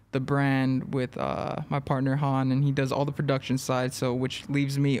the brand with my partner Han, and he does all the production side, so which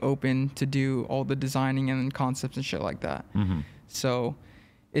leaves me open to do all the designing and concepts and shit like that. So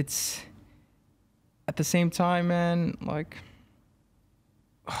it's at the same time, man, like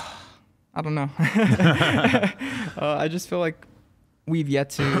I don't know. I just feel like we've yet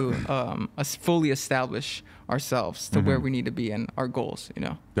to fully establish ourselves to where we need to be and our goals, you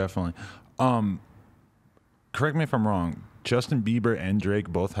know. Definitely. Correct me if I'm wrong, Justin Bieber and Drake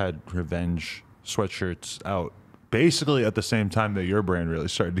both had Revenge sweatshirts out basically at the same time that your brand really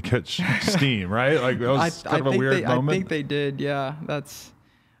started to catch steam, right? Like that was kind of a weird moment. I think they did, yeah.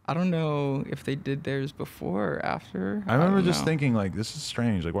 I don't know if they did theirs before or after. I remember don't just know. thinking, like, this is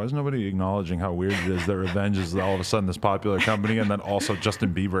strange. Like, why is nobody acknowledging how weird it is that Revenge is all of a sudden this popular company, and then also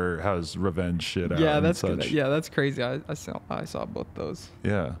Justin Bieber has Revenge shit out Yeah, and that's such. yeah, that's crazy. I saw both those.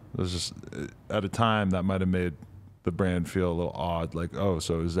 Yeah, it was just at a time that might have made the brand feel a little odd. Like, oh,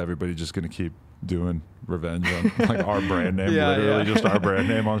 so is everybody just going to keep doing Revenge on like our brand name? Yeah, Literally yeah. just our brand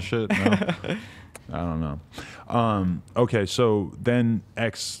name on shit? No? I don't know. Okay, so then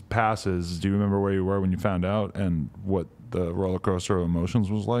X passes. Do you remember where you were when you found out and what the roller coaster of emotions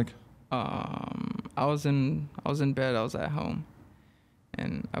was like? I was in bed. I was at home,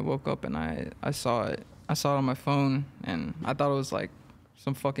 and I woke up and I saw it. I saw it on my phone, and I thought it was like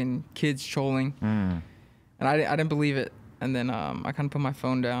some fucking kids trolling, and I didn't believe it. And then I kind of put my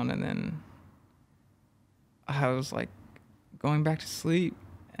phone down, and then I was like going back to sleep,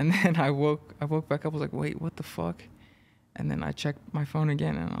 and then I woke back up. I was like, wait, what the fuck? And then I checked my phone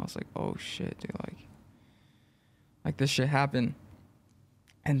again, and I was like, oh shit, dude, like this shit happened.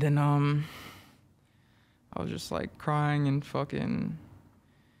 And then I was just like crying and fucking.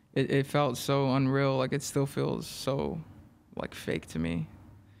 It felt so unreal. Like it still feels so like fake to me.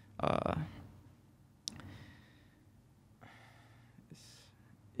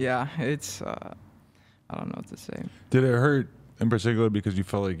 Yeah, it's I don't know what to say. Did it hurt in particular because you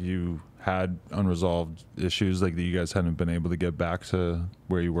felt like you had unresolved issues, like that you guys hadn't been able to get back to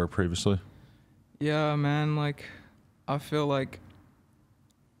where you were previously? Yeah, man, like I feel like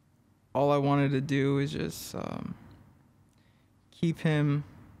all I wanted to do is just keep him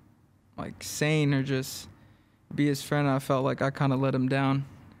like sane or just be his friend. I felt like I kind of let him down,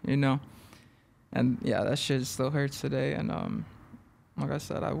 you know? And yeah, that shit still hurts today. And like I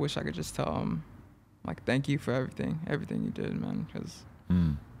said, I wish I could just tell him like thank you for everything you did, man, because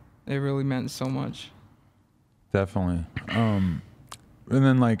it really meant so much. Definitely. And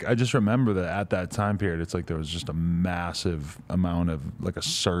then like I just remember that at that time period, it's like there was just a massive amount of like a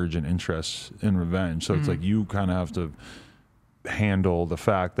surge in interest in Revenge. So it's like you kind of have to handle the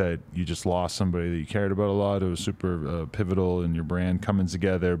fact that you just lost somebody that you cared about a lot. It was super pivotal in your brand coming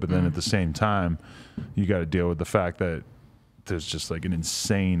together. But then at the same time, you got to deal with the fact that there's just like an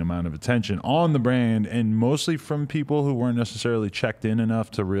insane amount of attention on the brand, and mostly from people who weren't necessarily checked in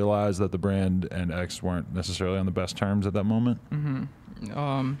enough to realize that the brand and X weren't necessarily on the best terms at that moment.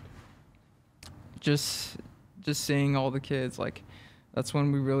 Just seeing all the kids, like that's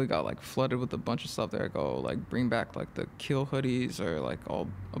when we really got like flooded with a bunch of stuff there. Go like bring back like the Kill hoodies or like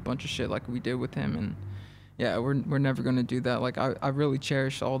a bunch of shit like we did with him. And yeah, we're never gonna do that. Like I really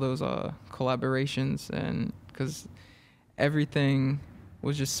cherish all those collaborations, and because everything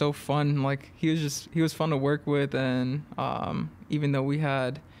was just so fun. Like he was fun to work with, and even though we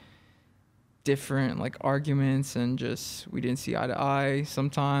had different like arguments and just we didn't see eye to eye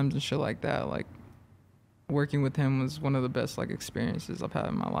sometimes and shit like that, like working with him was one of the best like experiences I've had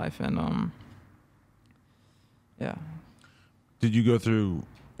in my life. And yeah. Did you go through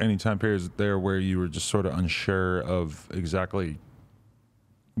any time periods there where you were just sort of unsure of exactly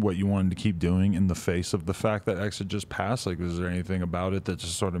what you wanted to keep doing in the face of the fact that X had just passed? Like, was there anything about it that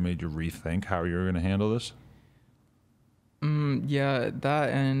just sort of made you rethink how you were going to handle this? Yeah, that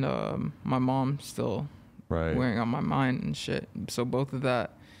and my mom still Right. wearing on my mind and shit. So both of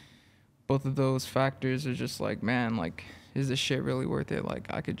those factors are just like, man, like, is this shit really worth it? Like,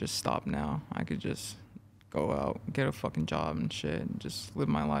 I could just stop now. I could just go out, get a fucking job and shit, and just live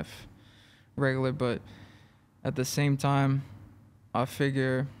my life regular. But at the same time, I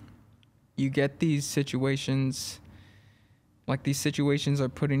figure you get these situations, like these situations are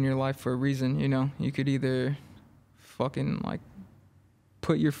put in your life for a reason, you know? You could either fucking like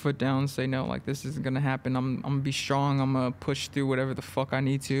put your foot down and say, no, like this isn't gonna happen. I'm gonna be strong. I'm gonna push through whatever the fuck I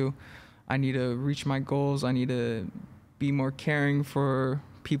need to. I need to reach my goals. I need to be more caring for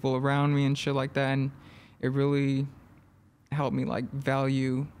people around me and shit like that. And it really helped me like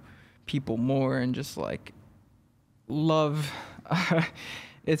value people more and just like love.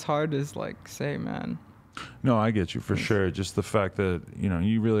 It's hard to like say, man. No, I get you for sure. Just the fact that, you know,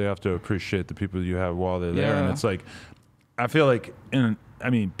 you really have to appreciate the people you have while they're there. And it's like, I feel like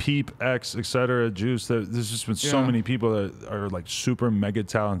Peep, X, etc., Juice, there's just been so many people that are like super mega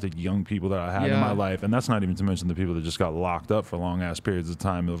talented young people that I had in my life. And that's not even to mention the people that just got locked up for long ass periods of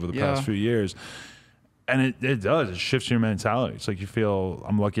time over the past few years. And it shifts your mentality. It's like you feel,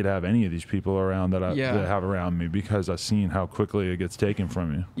 I'm lucky to have any of these people around that I have around me, because I've seen how quickly it gets taken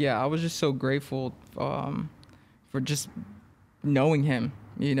from you. Yeah, I was just so grateful for just knowing him,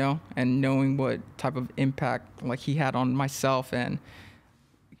 you know, and knowing what type of impact like he had on myself and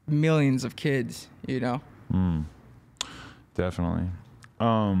millions of kids, you know. Definitely.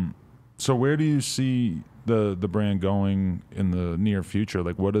 So where do you see the brand going in the near future?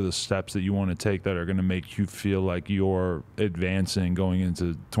 Like, what are the steps that you want to take that are going to make you feel like you're advancing going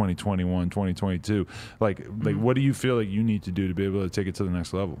into 2021, 2022? Like what do you feel like you need to do to be able to take it to the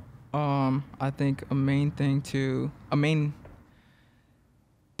next level? I think a main thing to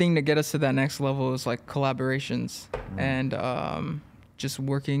get us to that next level is like collaborations and just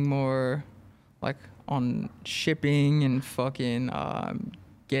working more like on shipping and fucking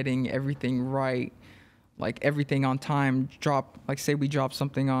getting everything right, like everything on time. Like say we drop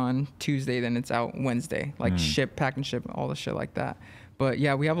something on Tuesday, then it's out Wednesday, like pack and ship, all the shit like that. But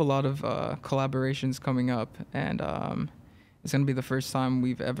yeah, we have a lot of collaborations coming up, and it's gonna be the first time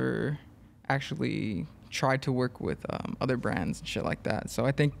we've ever actually tried to work with other brands and shit like that. So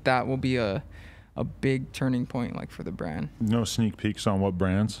I think that will be a big turning point, like for the brand. No sneak peeks on what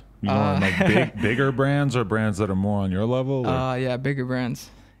brands? You want like bigger brands or brands that are more on your level? Yeah, bigger brands.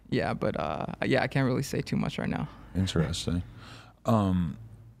 Yeah, but yeah, I can't really say too much right now. Interesting. Do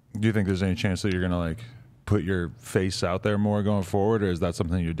you think there's any chance that you're gonna like put your face out there more going forward, or is that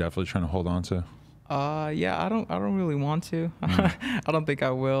something you're definitely trying to hold on to? Yeah, I don't really want to. I don't think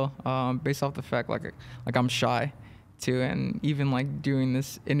I will. Based off the fact like I'm shy too, and even like doing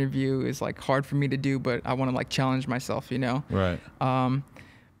this interview is like hard for me to do, but I want to like challenge myself, you know? Right.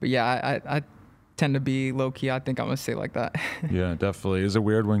 But yeah, I tend to be low key. I think I'm gonna say like that. Yeah, definitely. Is it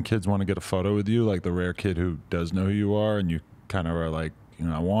weird when kids want to get a photo with you, like the rare kid who does know who you are, and you kind of are like, you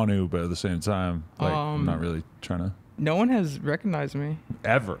know, I want to, but at the same time, like I'm not really trying to. No one has recognized me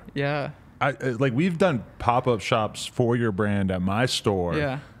Ever. Yeah. Like we've done pop-up shops for your brand at my store.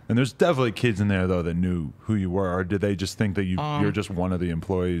 Yeah. And there's definitely kids in there though that knew who you were, or did they just think that you're just one of the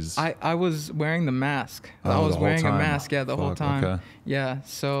employees? I was wearing the mask. Oh, I was wearing time. a mask, yeah, the whole time. Okay. Yeah,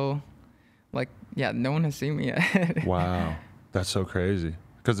 so like, yeah, no one has seen me yet. Wow, that's so crazy.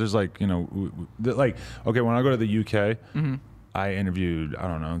 Because there's like, you know, like, okay, when I go to the UK, I interviewed, I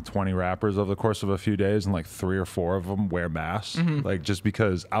don't know, 20 rappers over the course of a few days, and like 3 or 4 of them wear masks. Like, just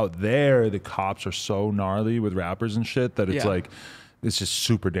because out there the cops are so gnarly with rappers and shit that it's like, it's just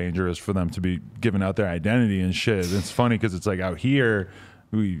super dangerous for them to be giving out their identity and shit. It's funny because it's like out here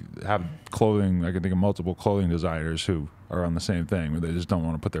we have clothing, I can think of multiple clothing designers who are on the same thing, where they just don't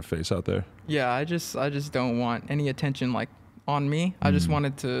want to put their face out there. Yeah, I just don't want any attention like on me. I just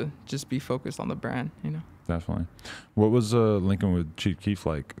wanted to just be focused on the brand, you know. Definitely. What was Lincoln with Chief Keef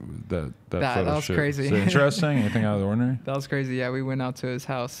like? That photo was shoot? crazy. Is it interesting? Anything out of the ordinary? That was crazy. Yeah, we went out to his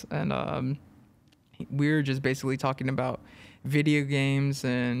house, and we were just basically talking about video games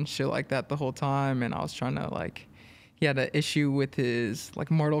and shit like that the whole time, and I was trying to like, he had an issue with his like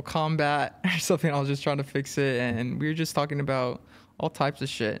Mortal Kombat or something. I was just trying to fix it, and we were just talking about all types of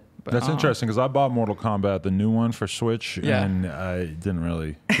shit. But, that's interesting because I bought Mortal Kombat, the new one for Switch, and I didn't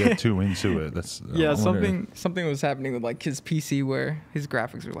really get too into it. That's something was happening with like his PC where his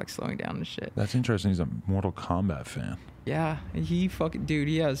graphics were like slowing down and shit. That's interesting. He's a Mortal Kombat fan. Yeah, he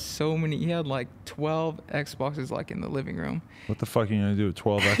has so many. He had like 12 Xboxes like in the living room. What the fuck are you gonna do with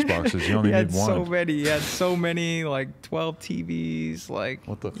 12 Xboxes? You only need one. He had so many, like 12 TVs. Like,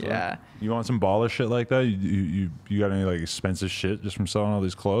 what the fuck? Yeah. You want some baller shit like that? You got any like expensive shit just from selling all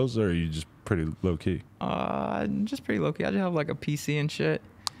these clothes, or are you just pretty low key? Just pretty low key. I just have like a PC and shit.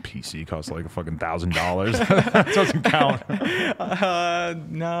 PC costs like a fucking $1,000. That doesn't count.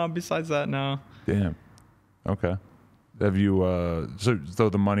 No. Besides that, no. Damn. Okay. Have you so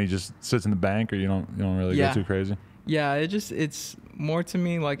the money just sits in the bank, or you don't really go too crazy? Yeah, it's more to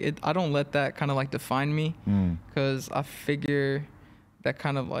me like I don't let that kind of like define me, because I figure that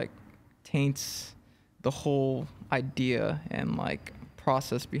kind of like taints the whole idea and like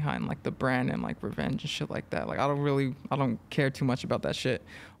process behind like the brand and like revenge and shit like that. Like I don't care too much about that shit.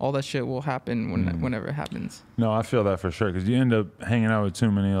 All that shit will happen whenever it happens. No, I feel that for sure, because you end up hanging out with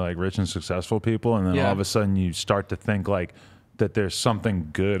too many like rich and successful people, and then all of a sudden you start to think like that there's something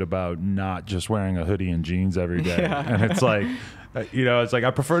good about not just wearing a hoodie and jeans every day. And it's like, you know, it's like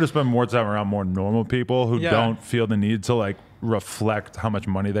I prefer to spend more time around more normal people who don't feel the need to like reflect how much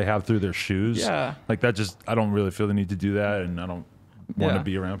money they have through their shoes. Yeah, like that just, I don't really feel the need to do that, and I don't want to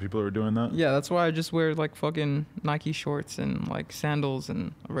be around people who are doing that. Yeah, that's why I just wear like fucking Nike shorts and like sandals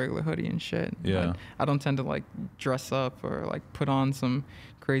and a regular hoodie and shit. Yeah, like, I don't tend to like dress up or like put on some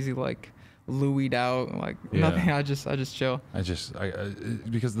crazy like Louis'd out like nothing. I just chill. I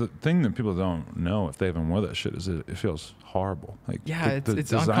because the thing that people don't know if they haven't worn that shit is it feels horrible. Like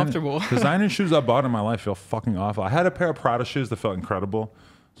it's uncomfortable. Designer shoes I bought in my life feel fucking awful. I had a pair of Prada shoes that felt incredible,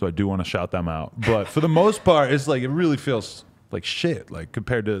 so I do want to shout them out. But for the most part, it's like it really feels like shit, like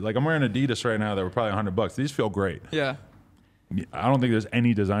compared to like I'm wearing Adidas right now that were probably $100. These feel great. Yeah, I don't think there's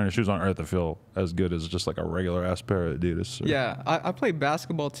any designer shoes on earth that feel as good as just like a regular ass pair of Adidas. So. Yeah, I played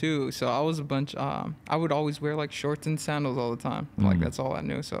basketball too, so I was a bunch. I would always wear like shorts and sandals all the time. Like that's all I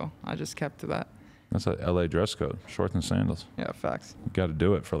knew, so I just kept to that. That's a LA dress code, shorts and sandals. Yeah, facts. You got to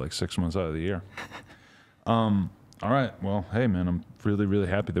do it for like 6 months out of the year. All right, well, hey man, I'm really, really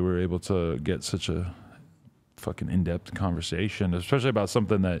happy that we were able to get such a fucking in-depth conversation, especially about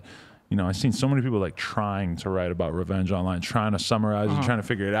something that, you know, I've seen so many people like trying to write about revenge online, trying to summarize and trying to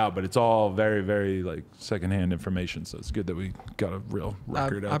figure it out, but it's all very, very like secondhand information. So it's good that we got a real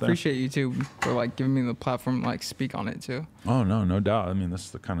record out there. I appreciate you too for like giving me the platform to like speak on it too. Oh no, no doubt. I mean, this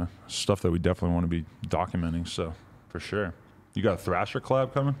is the kind of stuff that we definitely want to be documenting. So for sure. You got a Thrasher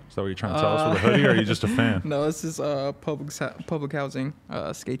collab coming? Is that what you're trying to tell us with a hoodie, or are you just a fan? No, this is public housing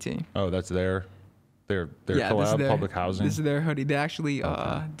skate team. Oh, that's their collab, public housing. This is their hoodie. They actually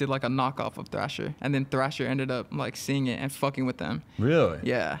did like a knockoff of Thrasher, and then Thrasher ended up like seeing it and fucking with them. Really?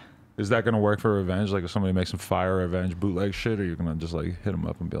 Yeah. Is that gonna work for Revenge? Like if somebody makes some fire Revenge bootleg shit, or you're gonna just like hit them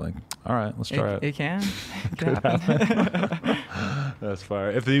up and be like, all right, let's try it. It can. It can happen. That's fire.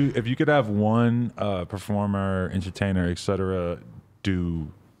 If you could have one performer, entertainer, etc.,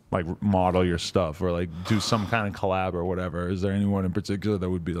 do like model your stuff or like do some kind of collab or whatever, is there anyone in particular that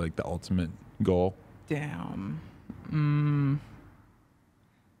would be like the ultimate goal? Damn.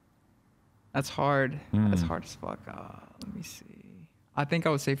 That's hard. That's hard as fuck. Let me see. I think I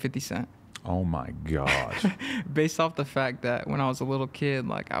would say 50 Cent. Oh my God. Based off the fact that when I was a little kid,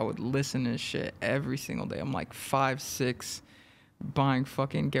 like I would listen to shit every single day. I'm like 5, 6, buying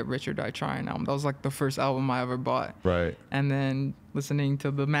fucking Get Rich or Die Trying album. That was like the first album I ever bought. Right. And then listening to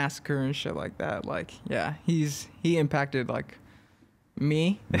The Massacre and shit like that. Like, yeah, he impacted like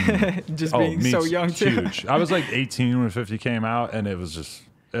me just being so young too. Huge. I was like 18 when 50 came out, and it was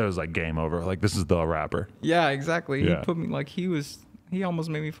like game over. Like, this is the rapper. Yeah, exactly. Yeah. He put me like he almost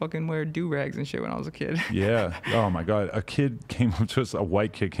made me fucking wear do-rags and shit when I was a kid. Yeah. Oh my God. A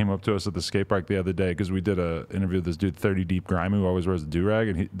white kid came up to us at the skate park the other day because we did a interview with this dude, 30 Deep Grimy, who always wears a do-rag,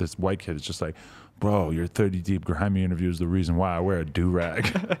 and this white kid is just like, bro, your 30 Deep Grimy interview is the reason why I wear a do-rag.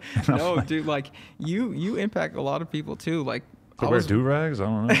 No, like, dude, like you impact a lot of people too. Like, to wear do-rags? I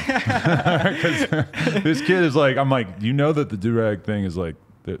don't know. Because this kid is like, I'm like, you know that the do-rag thing is like,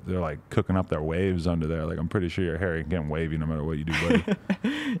 they're like cooking up their waves under there. Like, I'm pretty sure your hair ain't getting wavy no matter what you do, buddy.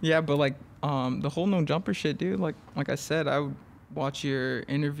 Yeah, but like the whole No Jumper shit, dude. Like I said, I would watch your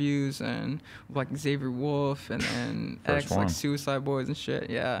interviews and like Xavier Wolf and then like Suicide Boys and shit.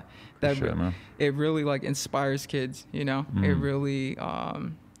 Yeah, it really like inspires kids. You know, it really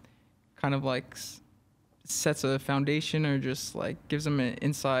kind of like sets a foundation or just like gives them an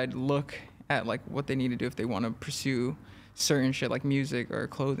inside look at like what they need to do if they want to pursue certain shit like music or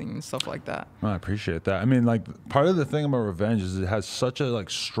clothing and stuff like that. I appreciate that. I mean, like, part of the thing about Revenge is it has such a like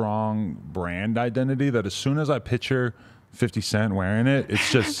strong brand identity that as soon as I picture 50 Cent wearing it, it's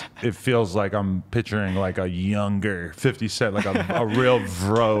just it feels like I'm picturing like a younger 50 Cent, like a real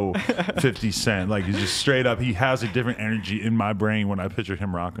bro 50 Cent. Like, he's just straight up, he has a different energy in my brain when I picture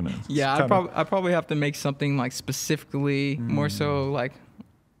him rocking it. Yeah, I probably have to make something like specifically more so like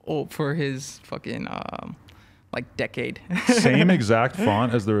for his fucking like decade. Same exact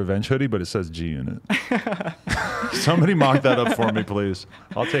font as the Revenge hoodie, but it says G in it. Somebody mock that up for me, please.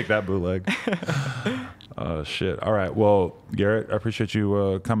 I'll take that bootleg. Shit. All right. Well, Garrett, I appreciate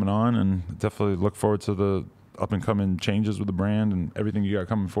you coming on, and definitely look forward to the up and coming changes with the brand and everything you got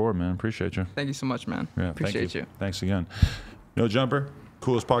coming forward, man. Appreciate you. Thank you so much, man. Yeah, appreciate you. Thanks again. No Jumper,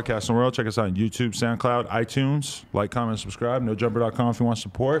 coolest podcast in the world. Check us out on YouTube, SoundCloud, iTunes. Like, comment, subscribe. NoJumper.com if you want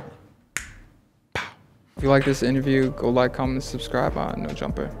support. If you like this interview, go like, comment, and subscribe on No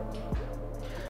Jumper.